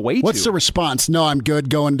give it away to. What's the response? No, I'm good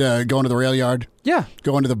going to the rail yard. Yeah.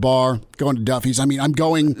 Going to the bar, going to Duffy's. I mean, I'm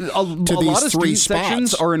going to these 3 spots. A lot of student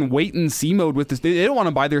sections are in wait and see mode with this. They don't want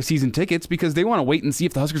to buy their season tickets because they want to wait and see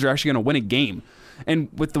if the Huskers are actually going to win a game. And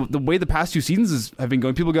with the way the past 2 seasons have been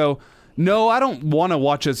going, people go, no, I don't want to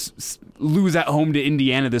watch us lose at home to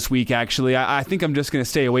Indiana this week, actually. I think I'm just going to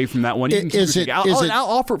stay away from that one. I'll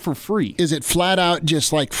offer it for free. Is it flat out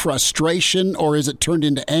just like frustration, or is it turned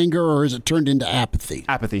into anger, or is it turned into apathy?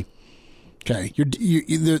 Apathy. Okay.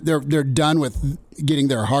 They're done with getting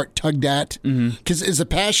their heart tugged at? Because is the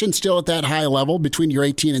passion still at that high level between your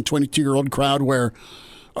 18 and 22-year-old crowd where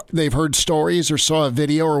they've heard stories or saw a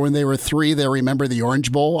video, or when they were 3, they remember the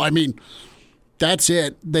Orange Bowl? I mean, that's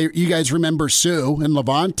it. You guys remember Sue and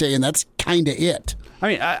Levante, and that's kind of it. I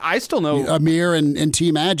mean, I still know Amir and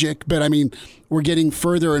Team Magic, but I mean, we're getting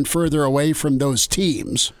further and further away from those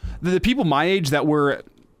teams. The people my age that were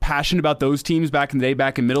passionate about those teams back in the day,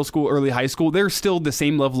 back in middle school, early high school, they're still the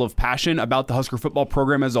same level of passion about the Husker football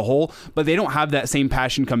program as a whole, but they don't have that same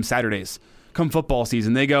passion come Saturdays, come football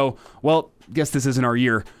season. They go, well, guess this isn't our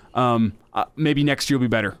year. Maybe next year will be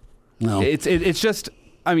better. No. It's just,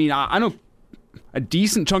 I mean, I know a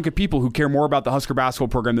decent chunk of people who care more about the Husker basketball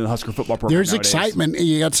program than the Husker football program. There's nowadays. Excitement.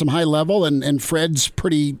 You got some high level, and Fred's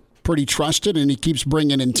pretty trusted, and he keeps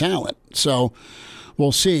bringing in talent. So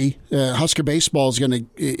we'll see. Husker baseball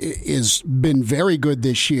is been very good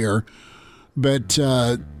this year, but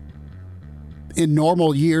in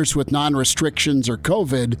normal years with non-restrictions or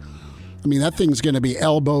COVID, I mean, that thing's going to be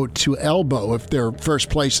elbow to elbow if they're first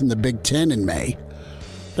place in the Big Ten in May.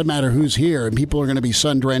 Doesn't matter who's here, and people are going to be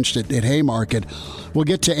sun-drenched at Haymarket. We'll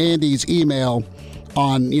get to Andy's email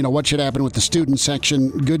on what should happen with the student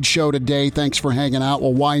section. Good show today. Thanks for hanging out.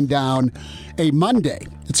 We'll wind down a Monday.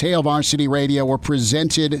 It's Hail Varsity Radio. We're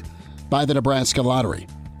presented by the Nebraska Lottery.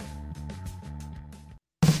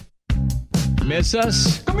 Miss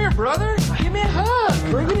us? Come here, brother. Give me a hug.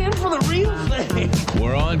 Bring it in for the real thing.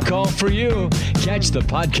 We're on call for you. Catch the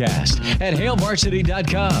podcast at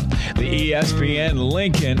HailVarsity.com, the ESPN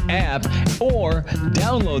Lincoln app, or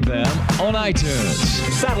download them on iTunes.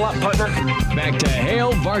 Saddle up, partner. Back to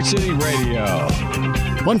Hail Varsity Radio.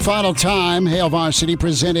 One final time, Hail Varsity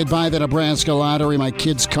presented by the Nebraska Lottery. My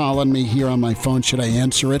kid's calling me here on my phone. Should I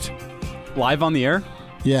answer it? Live on the air?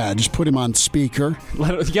 Yeah, just put him on speaker. You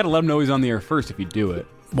got to let him know he's on the air first if you do it.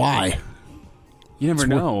 Why? You never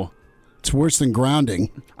know. It's worse than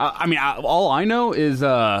grounding. I mean, all I know is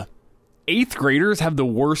 8th graders have the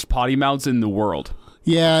worst potty mouths in the world.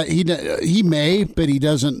 Yeah, he may, but he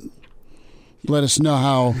doesn't let us know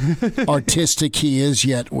how artistic he is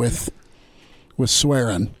yet with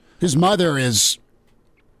swearing. His mother is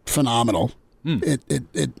phenomenal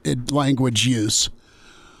at language use.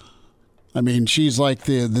 I mean, she's like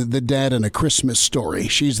the dad in A Christmas Story.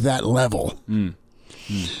 She's that level.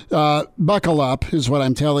 Buckle up is what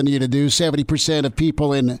I'm telling you to do. 70% of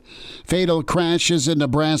people in fatal crashes in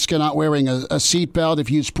Nebraska not wearing a seatbelt. If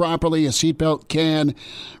used properly, a seatbelt can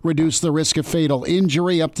reduce the risk of fatal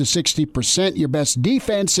injury up to 60%. Your best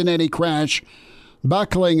defense in any crash.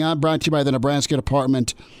 Buckling up, brought to you by the Nebraska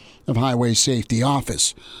Department of Highway Safety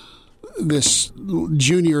Office. This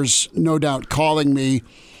junior's no doubt calling me.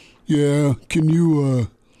 Yeah, can you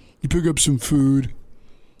pick up some food?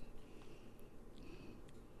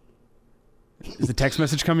 Is the text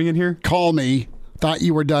message coming in here? Call me. Thought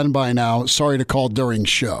you were done by now. Sorry to call during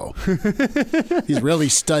show. He's really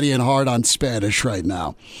studying hard on Spanish right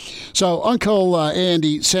now. So Uncle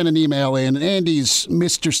Andy sent an email in. Andy's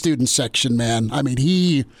Mr. Student Section, man. I mean,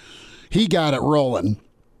 he got it rolling.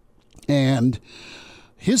 And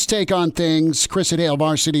his take on things, Chris at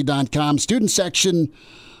HailVarsity.com. Student Section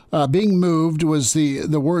being moved was the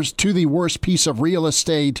worst piece of real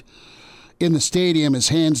estate in the stadium is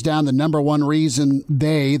hands down the number one reason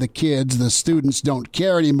the kids, the students, don't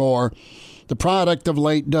care anymore. The product of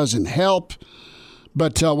late doesn't help.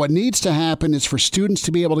 But what needs to happen is for students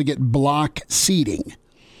to be able to get block seating.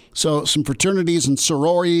 So some fraternities and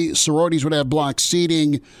sororities would have block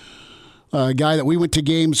seating. A guy that we went to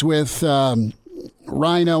games with,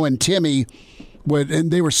 Rhino and Timmy, and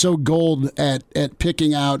they were so gold at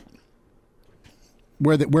picking out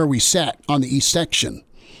where we sat on the east section.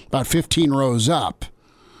 About 15 rows up.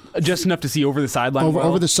 Just enough to see over the sideline?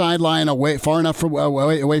 Over the sideline, far enough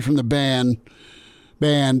away from the band.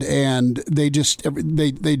 band, and they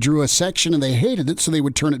drew a section and they hated it, so they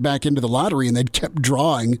would turn it back into the lottery, and they'd kept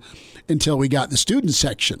drawing until we got the student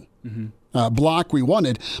section. Block we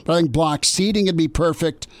wanted, but I think block seating would be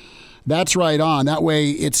perfect. That's right on. That way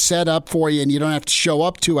it's set up for you, and you don't have to show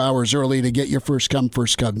up 2 hours early to get your first come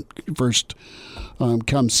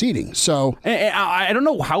seating. So I don't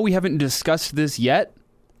know how we haven't discussed this yet.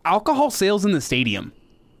 Alcohol sales in the stadium.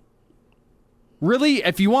 Really,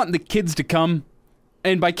 if you want the kids to come,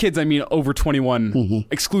 and by kids I mean over 21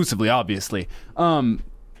 exclusively, obviously,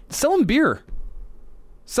 sell them beer.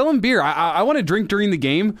 Sell them beer. I want to drink during the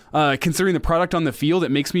game. Considering the product on the field, it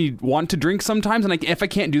makes me want to drink sometimes. And if I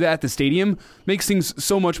can't do that at the stadium, it makes things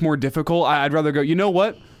so much more difficult. I'd rather go, you know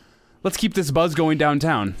what? Let's keep this buzz going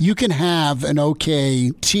downtown. You can have an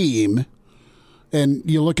okay team, and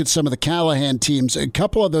you look at some of the Callahan teams. A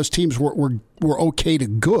couple of those teams were okay to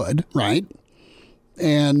good, right?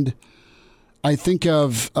 And I think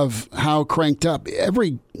of how cranked up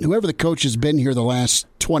whoever the coach has been here the last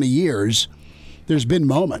 20 years. There's been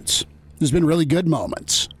moments. There's been really good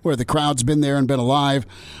moments where the crowd's been there and been alive.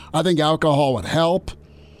 I think alcohol would help,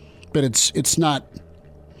 but it's not.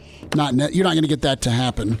 You're not going to get that to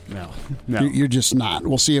happen. No. You're just not.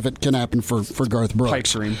 We'll see if it can happen for Garth Brooks. Pipe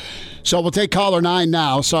dream. So we'll take caller 9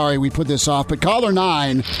 now. Sorry we put this off, but caller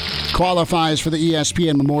 9 qualifies for the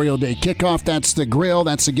ESPN Memorial Day kickoff. That's the grill.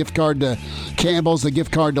 That's the gift card to Campbell's, the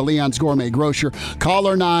gift card to Leon's Gourmet Grocer.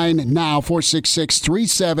 Caller 9 now,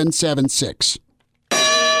 466-3776.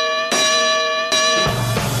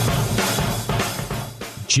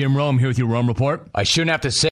 Jim Rome here with your Rome Report. I shouldn't have to say